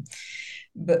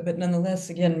 But nonetheless,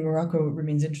 again, Morocco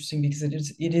remains interesting because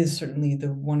it is certainly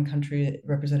the one country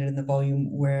represented in the volume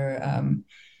where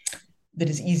that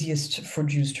is easiest for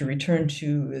Jews to return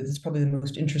to. It's probably the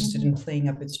most interested in playing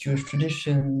up its Jewish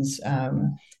traditions,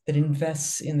 that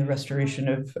invests in the restoration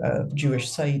of Jewish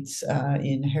sites,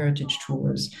 in heritage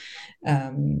tours,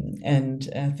 and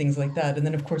things like that. And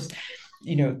then, of course,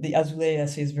 the Azoulay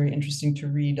essay is very interesting to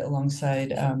read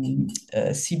alongside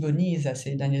Sibony's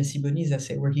essay, Daniel Sibony's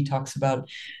essay, where he talks about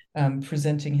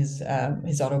presenting his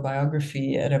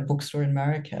autobiography at a bookstore in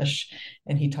Marrakesh,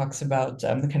 and he talks about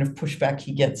the kind of pushback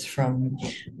he gets from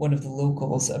one of the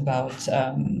locals about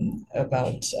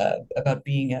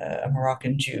being a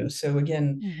Moroccan Jew. So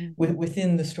again,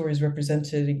 within the stories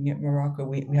represented in Morocco,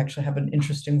 we actually have an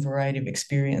interesting variety of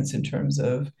experience in terms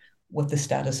of what the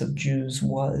status of Jews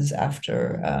was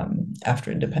after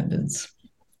independence.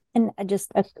 And just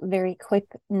a very quick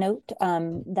note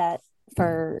that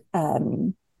for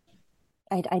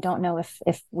I don't know if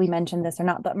we mentioned this or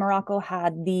not, but Morocco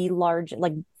had the large,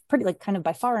 pretty kind of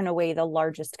by far and away the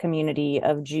largest community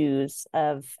of Jews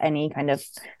of any kind of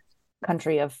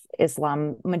country of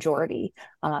Islam majority.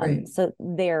 Right. So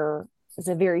there is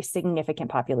a very significant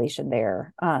population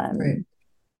there. Right.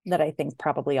 That I think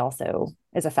probably also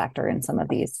is a factor in some of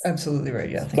these. Absolutely right.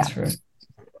 Yeah. Thanks for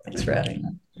adding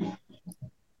that.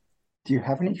 Do you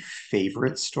have any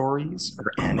favorite stories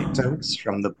or anecdotes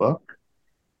from the book?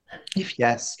 If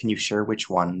yes, can you share which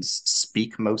ones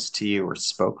speak most to you or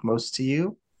spoke most to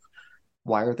you?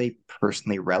 Why are they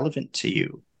personally relevant to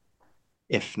you?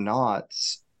 If not,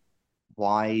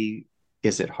 why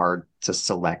is it hard to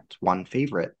select one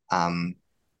favorite? Can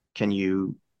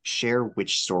you share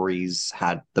which stories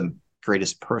had the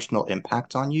greatest personal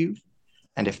impact on you?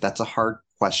 And if that's a hard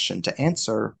question to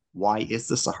answer, why is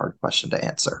this a hard question to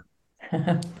answer?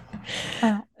 You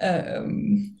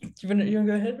want to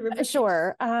go ahead, Rebecca?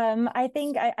 Sure. I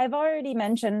think I've already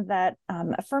mentioned that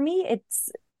for me, it's,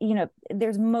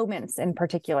 there's moments in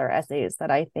particular essays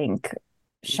that I think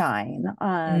shine.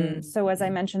 So as I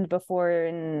mentioned before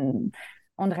in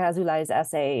André Azoulay's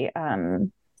essay,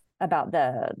 about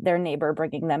their neighbor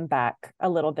bringing them back a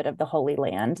little bit of the Holy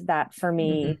Land, that for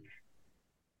me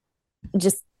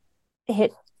just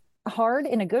hit hard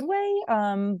in a good way,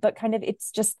 but kind of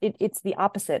it's the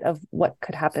opposite of what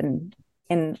could happen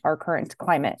in our current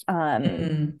climate.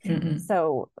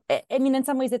 So I mean, in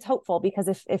some ways it's hopeful, because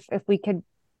if we could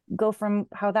go from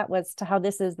how that was to how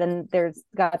this is, then there's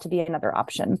got to be another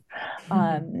option.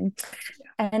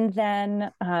 And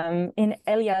then in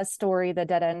Elia's story, The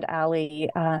Dead End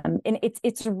Alley, and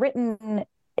it's written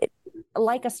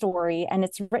like a story, and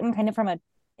it's written kind of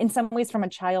in some ways from a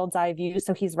child's eye view.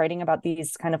 So he's writing about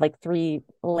these kind of like three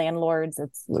landlords.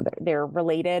 They're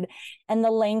related, and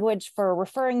the language for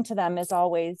referring to them is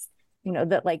always,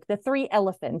 that like the three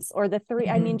elephants, or the three,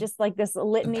 I mean, just like this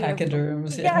litany the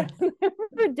pachyderms, of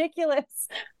ridiculous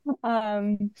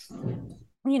terms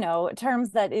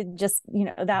that it just,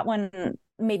 that one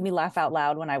made me laugh out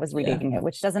loud when I was reading it,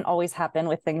 which doesn't always happen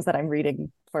with things that I'm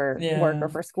reading for work or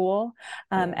for school.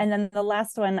 And then the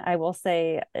last one, I will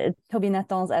say, Toby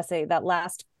Netton's essay, that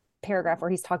last paragraph where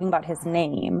he's talking about his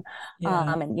name,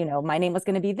 and my name was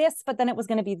going to be this, but then it was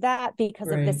going to be that because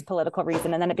of this political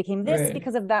reason, and then it became this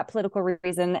because of that political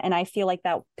reason. And I feel like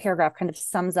that paragraph kind of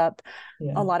sums up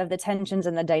a lot of the tensions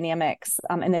and the dynamics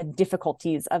and the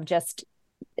difficulties of just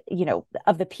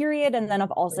of the period, and then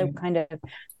of also kind of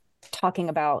talking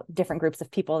about different groups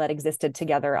of people that existed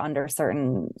together under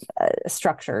certain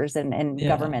structures and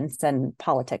governments and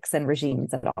politics and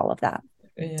regimes and all of that.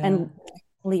 And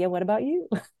Leah, what about you?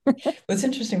 Well, it's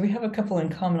interesting. We have a couple in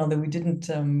common, although we didn't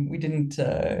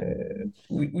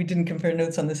compare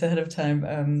notes on this ahead of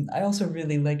time. I also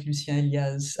really like Lucien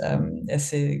Elia's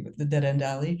essay, The Dead End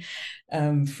Alley,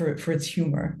 for its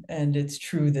humor. And it's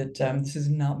true that this is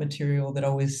not material that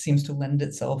always seems to lend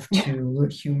itself to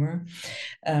humor.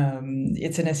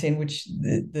 It's an essay in which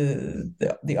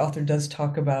the author does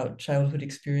talk about childhood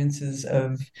experiences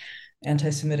of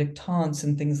anti-Semitic taunts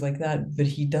and things like that, but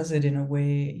he does it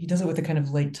with a kind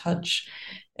of light touch,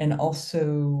 and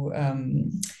also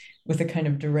with a kind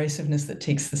of derisiveness that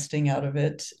takes the sting out of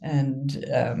it. And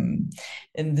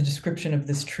the description of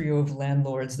this trio of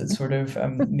landlords that sort of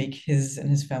make his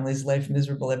and his family's life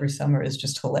miserable every summer is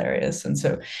just hilarious. And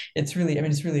so it's really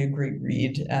a great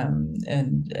read, and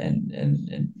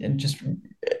just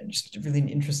really an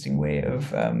interesting way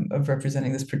of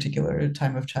representing this particular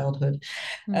time of childhood.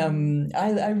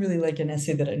 I really like an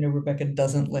essay that I know Rebecca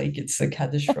doesn't like. It's the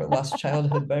Kaddish for a Lost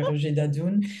Childhood by Roger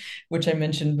Dadoun, which I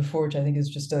mentioned before, which I think is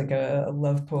just like a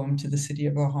love poem to the city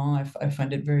of Oran. I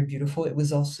find it very beautiful. It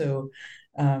was also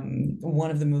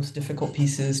one of the most difficult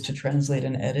pieces to translate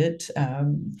and edit.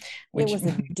 Which it was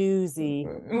a doozy.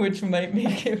 Which might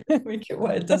make it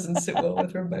why it doesn't sit well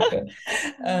with Rebecca.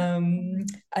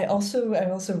 I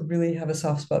also really have a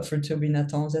soft spot for Toby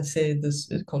Nathan's essay.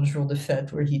 This is called Jour de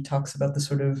Fête, where he talks about the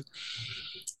sort of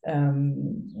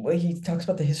he talks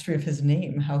about the history of his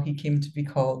name, how he came to be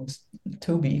called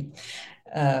Toby.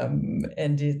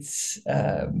 And it's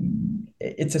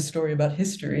a story about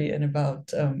history and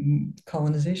about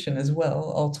colonization as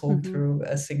well, all told through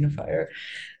a signifier,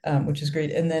 which is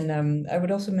great. And then I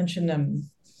would also mention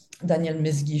Daniel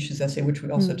Mezguish's essay, which we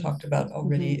also talked about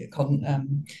already, called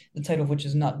the title of which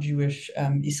is Not Jewish,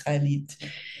 Israelite.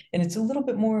 And it's a little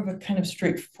bit more of a kind of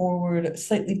straightforward,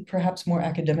 slightly perhaps more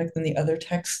academic than the other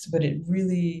texts, but it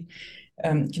really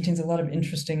contains a lot of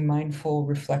interesting, mindful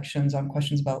reflections on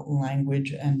questions about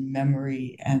language and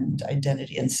memory and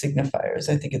identity and signifiers.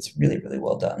 I think it's really, really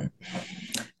well done.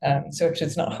 So actually,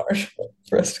 it's not hard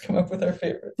for us to come up with our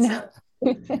favorites. No.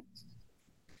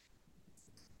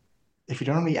 If you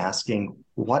don't mind me asking,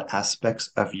 what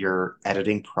aspects of your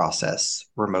editing process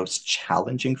were most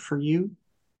challenging for you,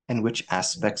 and which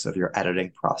aspects of your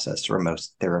editing process were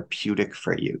most therapeutic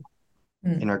for you?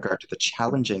 In regard to the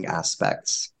challenging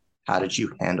aspects, how did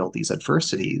you handle these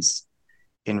adversities?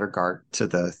 In regard to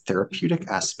the therapeutic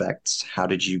aspects, how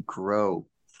did you grow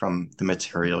from the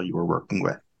material you were working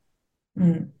with?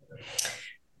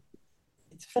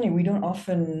 It's funny, I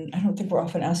don't think we're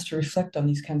often asked to reflect on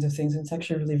these kinds of things, and it's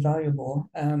actually really valuable.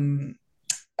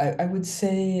 I would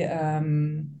say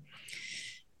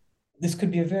this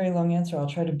could be a very long answer. I'll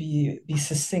try to be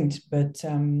succinct, but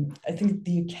I think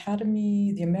the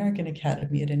American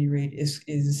Academy, at any rate,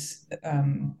 is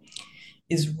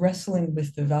wrestling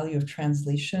with the value of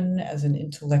translation as an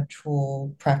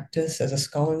intellectual practice, as a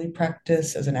scholarly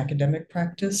practice, as an academic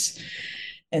practice.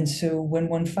 And so when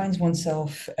one finds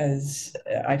oneself, as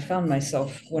I found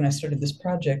myself when I started this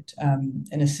project,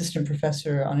 an assistant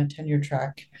professor on a tenure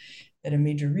track at a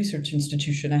major research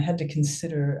institution, I had to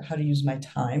consider how to use my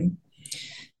time,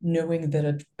 knowing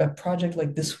that a project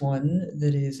like this one,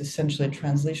 that is essentially a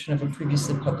translation of a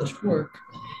previously published work,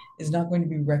 is not going to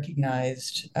be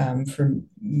recognized for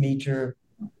major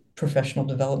professional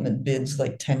development bids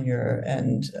like tenure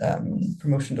and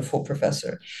promotion to full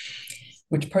professor,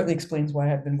 which partly explains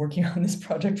why I've been working on this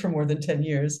project for more than 10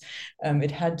 years.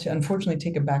 It had to, unfortunately,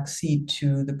 take a back seat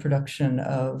to the production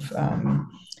of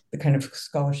the kind of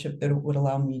scholarship that would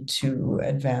allow me to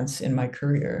advance in my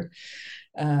career.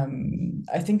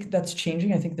 I think that's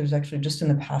changing. I think there's actually, just in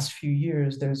the past few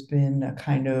years, there's been a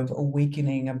kind of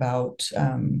awakening about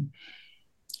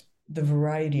the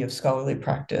variety of scholarly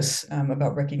practice,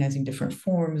 about recognizing different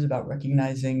forms, about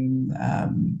recognizing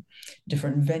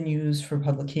different venues for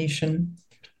publication.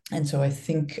 And so I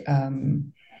think, I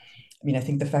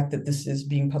think the fact that this is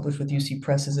being published with UC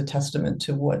Press is a testament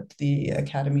to what the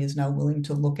Academy is now willing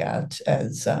to look at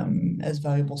as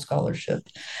valuable scholarship.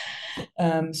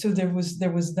 So there was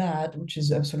that, which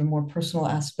is a sort of more personal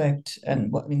aspect.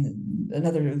 And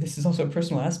this is also a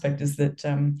personal aspect, is that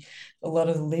a lot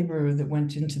of the labor that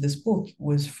went into this book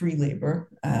was free labor.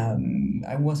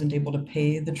 I wasn't able to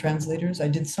pay the translators. I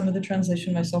did some of the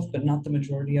translation myself, but not the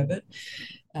majority of it.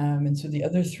 And so the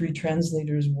other three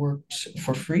translators worked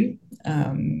for free.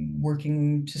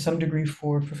 working to some degree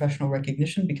for professional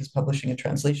recognition, because publishing a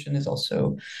translation is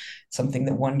also something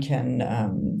that one can,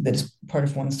 that is part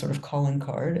of one's sort of calling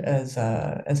card as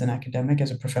an academic,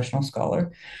 as a professional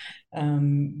scholar.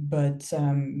 But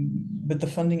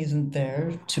the funding isn't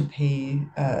there to pay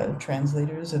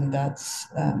translators, and that's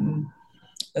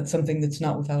something that's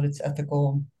not without its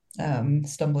ethical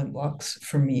stumbling blocks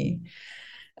for me.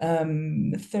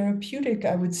 Therapeutic,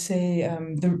 I would say,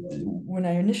 when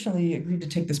I initially agreed to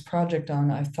take this project on,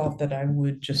 I thought that I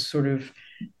would just sort of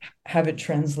have it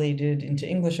translated into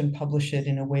English and publish it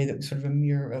in a way that was sort of a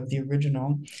mirror of the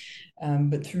original.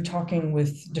 But through talking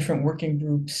with different working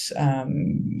groups,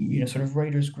 sort of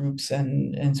writers groups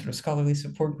and sort of scholarly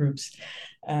support groups,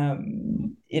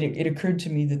 it occurred to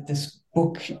me that this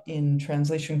book in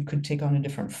translation could take on a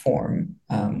different form,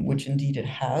 which indeed it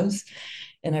has.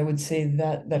 And I would say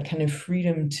that that kind of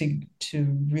freedom to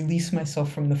release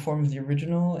myself from the form of the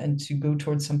original and to go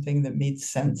towards something that made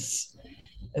sense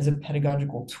as a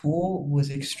pedagogical tool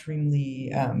was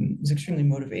extremely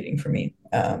motivating for me,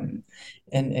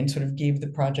 and sort of gave the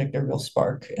project a real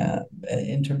spark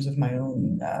in terms of my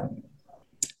own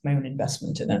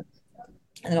investment in it.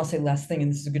 And I'll say last thing,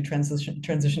 and this is a good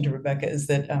transition to Rebecca, is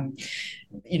that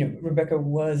Rebecca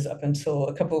was, up until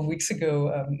a couple of weeks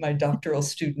ago, my doctoral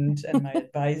student and my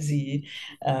advisee.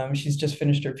 She's just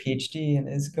finished her PhD and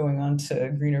is going on to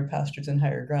greener pastures and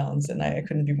higher grounds, and I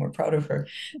couldn't be more proud of her.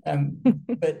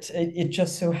 But it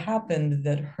just so happened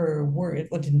that her work,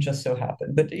 it didn't just so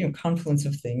happen, but confluence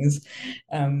of things.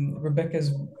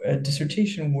 Rebecca's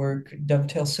dissertation work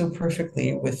dovetails so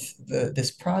perfectly with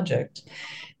this project,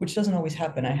 which doesn't always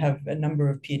happen. I have a number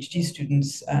of PhD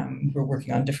students who are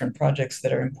working on different projects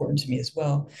that are important to me as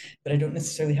well, but I don't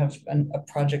necessarily have a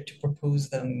project to propose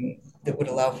them that would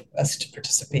allow us to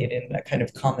participate in a kind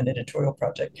of common editorial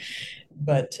project.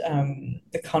 But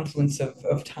the confluence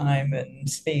of time and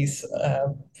space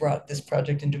brought this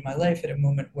project into my life at a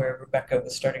moment where Rebecca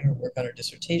was starting her work on her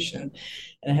dissertation.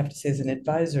 And I have to say, as an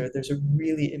advisor, there's a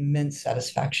really immense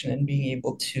satisfaction in being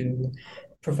able to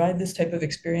provide this type of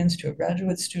experience to a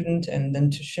graduate student, and then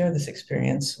to share this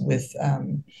experience with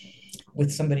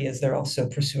somebody as they're also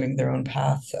pursuing their own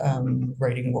path,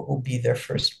 writing what will be their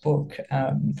first book.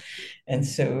 And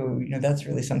so, that's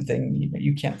really something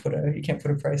you can't put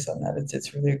a price on that.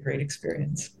 It's really a great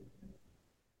experience.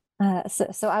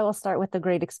 So I will start with the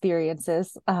great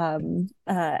experiences, and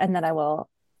then I will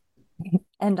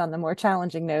end on the more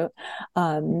challenging note.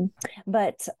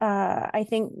 But I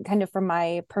think, kind of from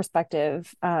my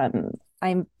perspective,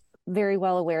 I'm very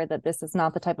well aware that this is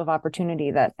not the type of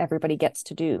opportunity that everybody gets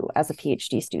to do as a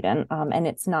PhD student. And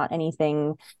it's not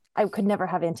anything I could never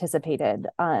have anticipated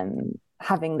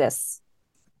having this,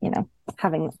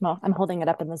 well, I'm holding it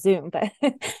up in the Zoom, but,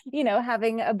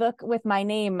 having a book with my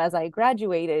name as I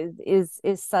graduated is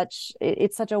such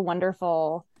a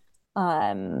wonderful,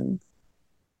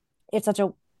 it's such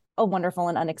a wonderful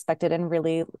and unexpected and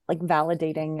really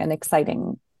validating and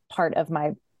exciting part of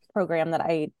my program that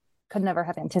I could never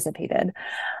have anticipated.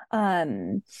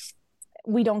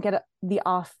 We don't get the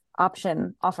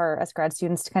offer as grad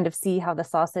students to kind of see how the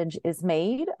sausage is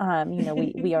made.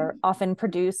 We are often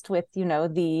produced with,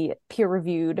 the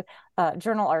peer-reviewed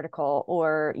journal article,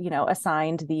 or,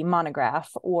 assigned the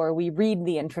monograph, or we read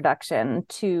the introduction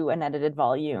to an edited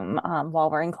volume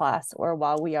while we're in class or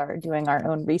while we are doing our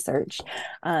own research.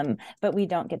 But we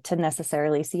don't get to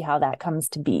necessarily see how that comes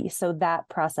to be. So that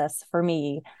process for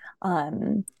me,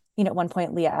 at one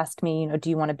point, Leah asked me,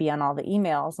 do you want to be on all the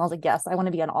emails? And I was like, yes, I want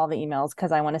to be on all the emails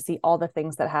because I want to see all the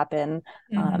things that happen.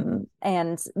 Mm-hmm.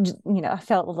 And, I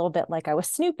felt a little bit like I was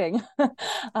snooping,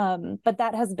 but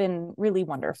that has been really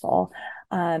wonderful.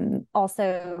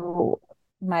 Also,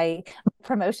 my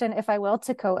promotion, if I will,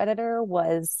 to co-editor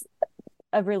was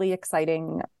a really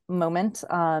exciting moment.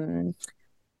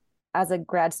 As a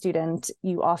grad student,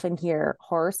 you often hear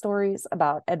horror stories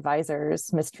about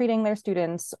advisors mistreating their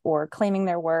students or claiming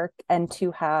their work, and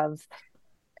to have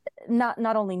not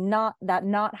only not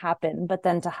happen, but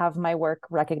then to have my work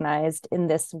recognized in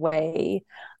this way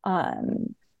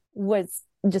was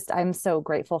just, I'm so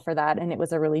grateful for that. And it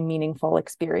was a really meaningful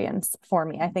experience for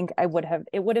me. I think it would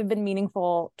have been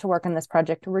meaningful to work on this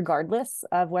project regardless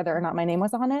of whether or not my name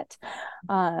was on it.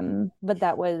 But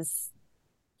that was,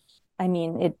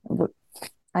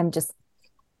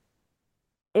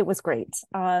 it was great.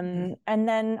 And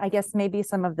then I guess maybe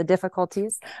some of the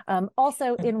difficulties,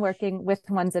 also in working with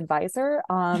one's advisor.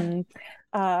 When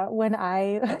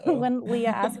Leah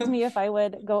asked me if I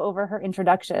would go over her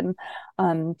introduction,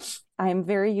 I'm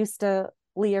very used to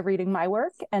Lela reading my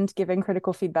work and giving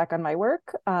critical feedback on my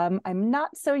work. I'm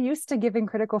not so used to giving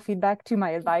critical feedback to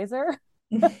my advisor.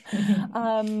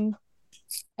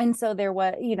 And so there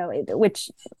was, which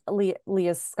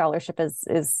Leah's scholarship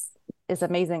is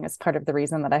amazing as part of the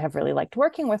reason that I have really liked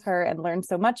working with her and learned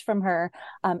so much from her.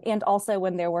 And also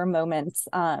when there were moments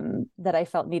that I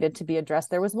felt needed to be addressed,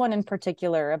 there was one in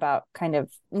particular about kind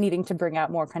of needing to bring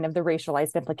out more kind of the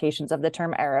racialized implications of the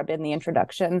term Arab in the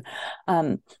introduction.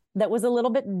 That was a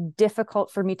little bit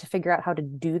difficult for me to figure out how to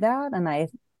do that. And I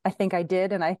think I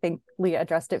did, and I think Lela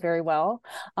addressed it very well.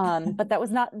 But that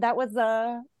was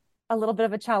a little bit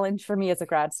of a challenge for me as a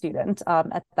grad student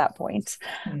at that point.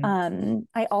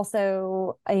 I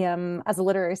am, as a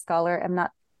literary scholar, am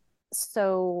not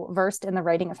so versed in the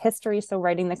writing of history. So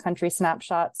writing the country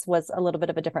snapshots was a little bit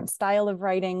of a different style of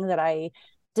writing that I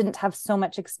didn't have so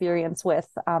much experience with,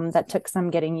 that took some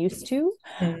getting used to.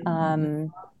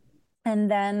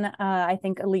 And then I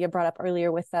think Lela brought up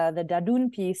earlier with the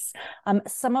Dadun piece,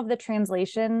 some of the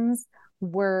translations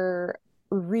were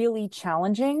really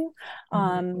challenging.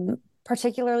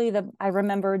 Particularly I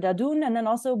remember Dadun and then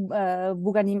also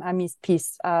Buganim Ami's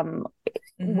piece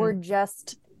were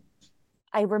just,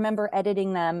 I remember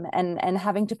editing them and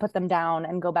having to put them down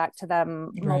and go back to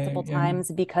them multiple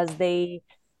times because I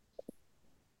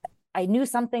knew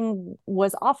something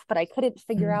was off, but I couldn't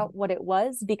figure out what it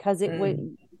was because it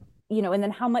would, and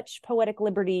then how much poetic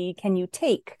liberty can you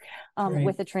take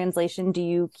with a translation? Do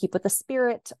you keep with the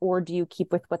spirit or do you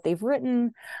keep with what they've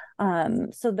written?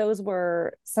 So those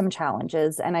were some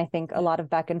challenges. And I think a lot of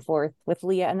back and forth with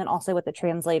Lela and then also with the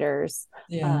translators.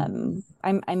 I'm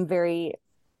very,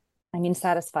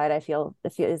 satisfied. I feel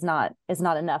is not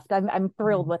enough. I'm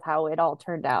thrilled with how it all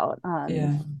turned out.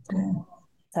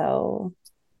 So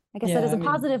I guess that is a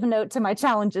positive note to my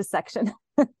challenges section.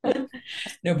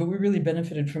 No, but we really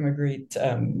benefited from a great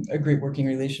working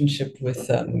relationship with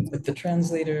the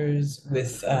translators,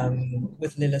 with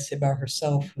Lela Sebbar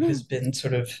herself, who has been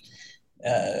sort of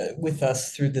with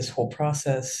us through this whole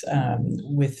process,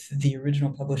 with the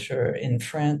original publisher in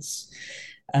France,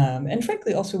 and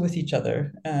frankly also with each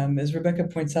other. As Rebecca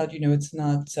points out, it's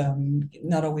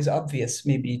not always obvious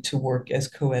maybe to work as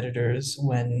co-editors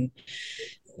when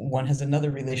one has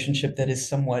another relationship that is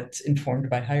somewhat informed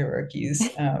by hierarchies.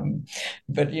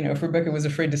 But, if Rebecca was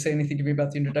afraid to say anything to me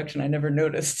about the introduction, I never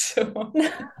noticed. So.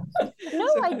 No,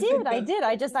 so I did.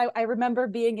 I remember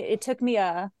it took me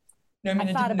I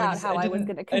thought about how I was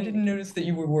going to. I didn't notice that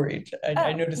you were worried.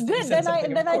 I noticed that you said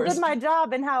something, then I did my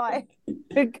job and how I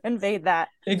conveyed that.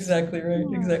 Exactly right.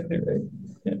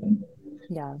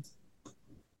 Yeah.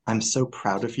 I'm so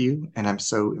proud of you, and I'm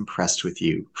so impressed with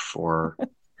you for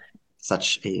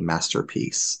such a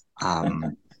masterpiece.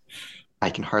 I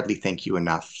can hardly thank you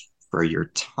enough for your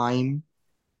time,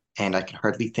 and I can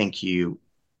hardly thank you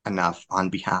enough on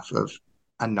behalf of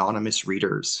anonymous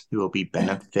readers who will be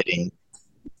benefiting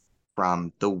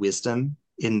from the wisdom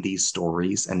in these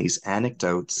stories and these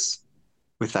anecdotes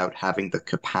without having the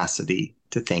capacity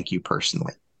to thank you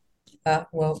personally.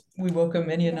 Well, we welcome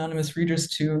any anonymous readers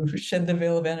to shed the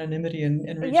veil of anonymity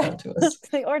and reach out to us.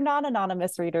 Or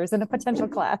non-anonymous readers in a potential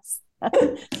class.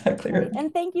 Exactly right.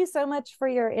 And thank you so much for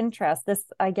your interest. This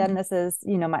is,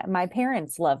 my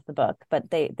parents love the book,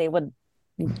 but they would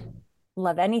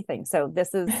love anything. So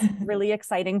this is really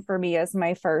exciting for me as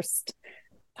my first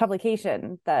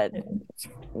publication that,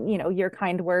 your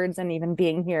kind words and even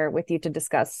being here with you to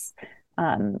discuss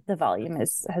the volume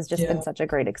has just been such a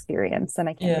great experience, and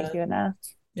I can't thank you enough.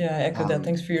 I echo that.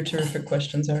 Thanks for your terrific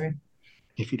questions, Ari.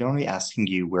 If you don't mind me asking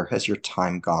you, where has your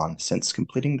time gone since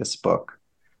completing this book?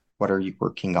 What are you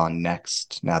working on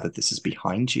next now that this is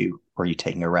behind you? Or are you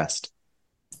taking a rest?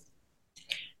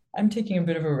 I'm taking a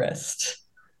bit of a rest.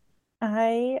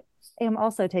 I am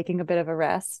also taking a bit of a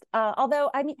rest.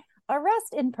 Although, a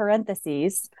rest in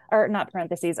parentheses, or not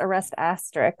parentheses, a rest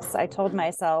asterisks. I told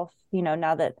myself,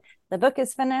 now that the book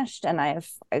is finished and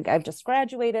I've just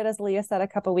graduated, as Lela said a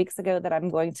couple of weeks ago, that I'm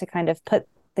going to kind of put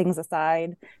things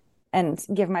aside and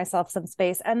give myself some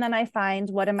space. And then I find,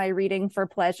 what am I reading for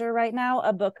pleasure right now?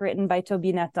 A book written by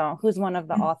Toby Nathan, who's one of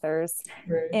the authors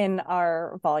in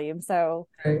our volume. So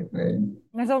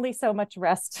there's only so much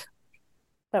rest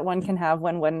that one can have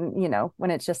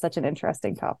when it's just such an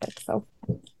interesting topic. So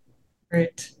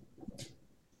great.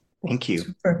 Thank you.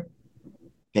 Super.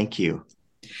 Thank you.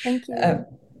 Thank you.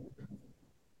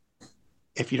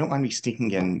 If you don't mind me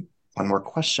sneaking in one more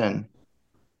question,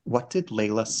 what did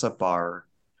Lela Sebbar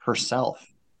herself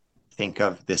think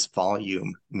of this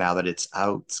volume now that it's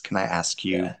out? Can I ask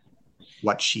you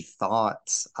what she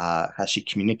thought? Has she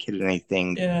communicated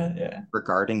anything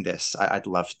regarding this? I'd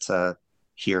love to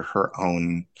hear her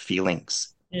own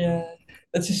feelings? Yeah,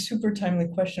 that's a super timely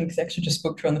question because I actually just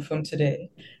spoke to her on the phone today.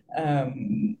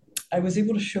 I was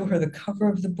able to show her the cover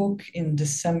of the book in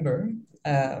December,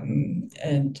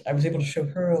 and I was able to show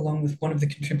her along with one of the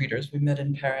contributors. We met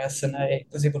in Paris, and I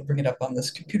was able to bring it up on this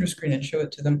computer screen and show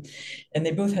it to them, and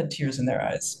they both had tears in their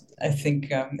eyes. I think,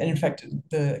 and in fact,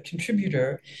 the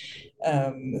contributor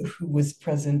who was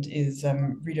present is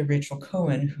Rita Rachel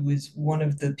Cohen, who is one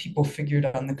of the people figured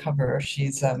on the cover.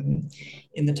 She's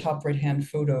in the top right-hand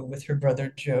photo with her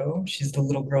brother Joe. She's the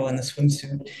little girl in the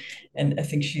swimsuit. And I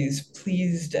think she's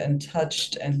pleased and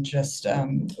touched and just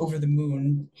over the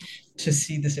moon to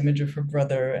see this image of her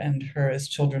brother and her as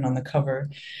children on the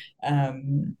cover.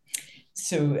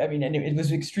 So, I mean, and it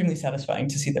was extremely satisfying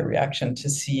to see their reaction, to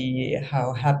see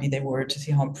how happy they were, to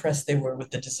see how impressed they were with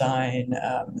the design,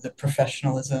 the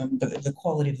professionalism, the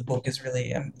quality of the book is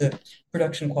really, the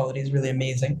production quality is really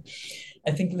amazing. I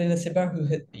think Lela Sebbar, who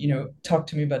had, talked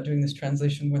to me about doing this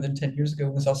translation more than 10 years ago,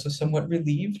 was also somewhat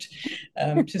relieved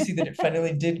to see that it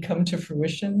finally did come to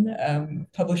fruition.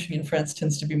 Publishing in France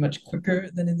tends to be much quicker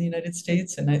than in the United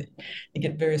States, and I think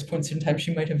at various points in time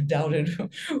she might have doubted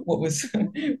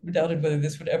doubted whether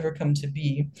this would ever come to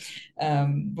be.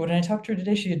 But when I talked to her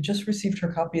today, she had just received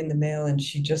her copy in the mail, and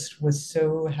she just was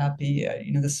so happy.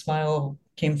 The smile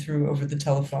came through over the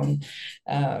telephone.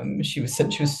 She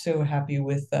said she was so happy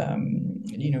with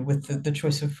with the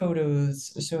choice of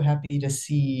photos, so happy to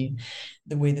see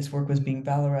the way this work was being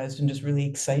valorized, and just really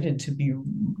excited to be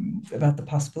about the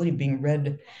possibility of being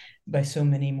read by so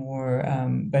many more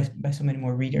by so many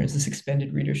more readers. This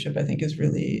expanded readership, I think, is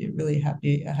really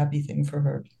a happy thing for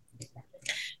her.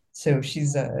 So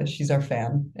she's our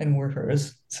fan, and we're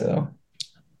hers. So.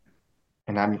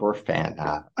 And I'm your fan.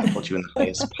 I hold you in the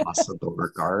highest possible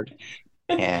regard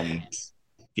and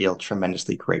feel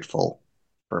tremendously grateful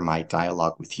for my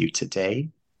dialogue with you today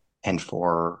and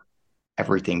for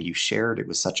everything you shared. It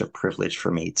was such a privilege for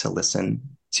me to listen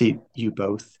to you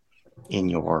both in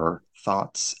your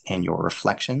thoughts and your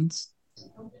reflections,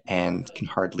 and can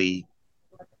hardly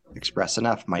express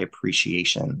enough my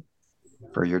appreciation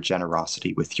for your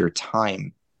generosity with your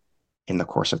time in the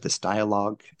course of this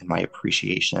dialogue, and my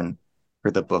appreciation for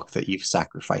the book that you've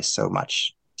sacrificed so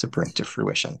much to bring to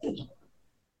fruition.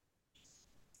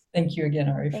 Thank you again,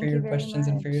 Ari, for your questions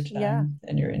and for your time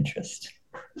and your interest.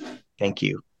 Thank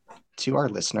you. To our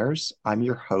listeners, I'm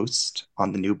your host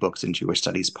on the New Books in Jewish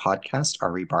Studies podcast,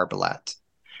 Ari Barbalat.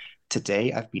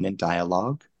 Today, I've been in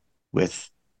dialogue with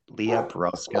Lela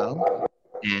Brozgal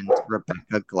and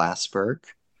Rebecca Glasberg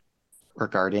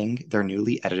regarding their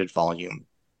newly edited volume,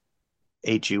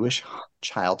 A Jewish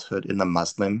Childhood in the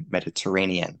Muslim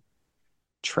Mediterranean,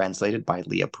 translated by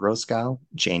Lela Brozgal,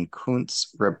 Jane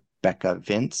Kuntz, Rebecca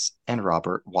Vince, and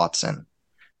Robert Watson.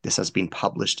 This has been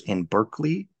published in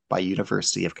Berkeley by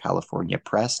University of California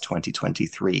Press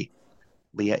 2023.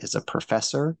 Lela is a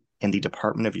professor in the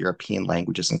Department of European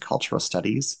Languages and Cultural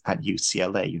Studies at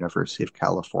UCLA, University of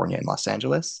California in Los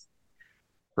Angeles.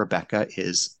 Rebecca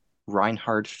is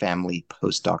Reinhard Family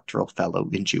Postdoctoral Fellow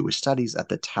in Jewish Studies at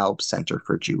the Taub Center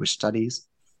for Jewish Studies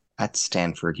at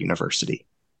Stanford University.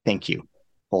 Thank you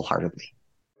wholeheartedly.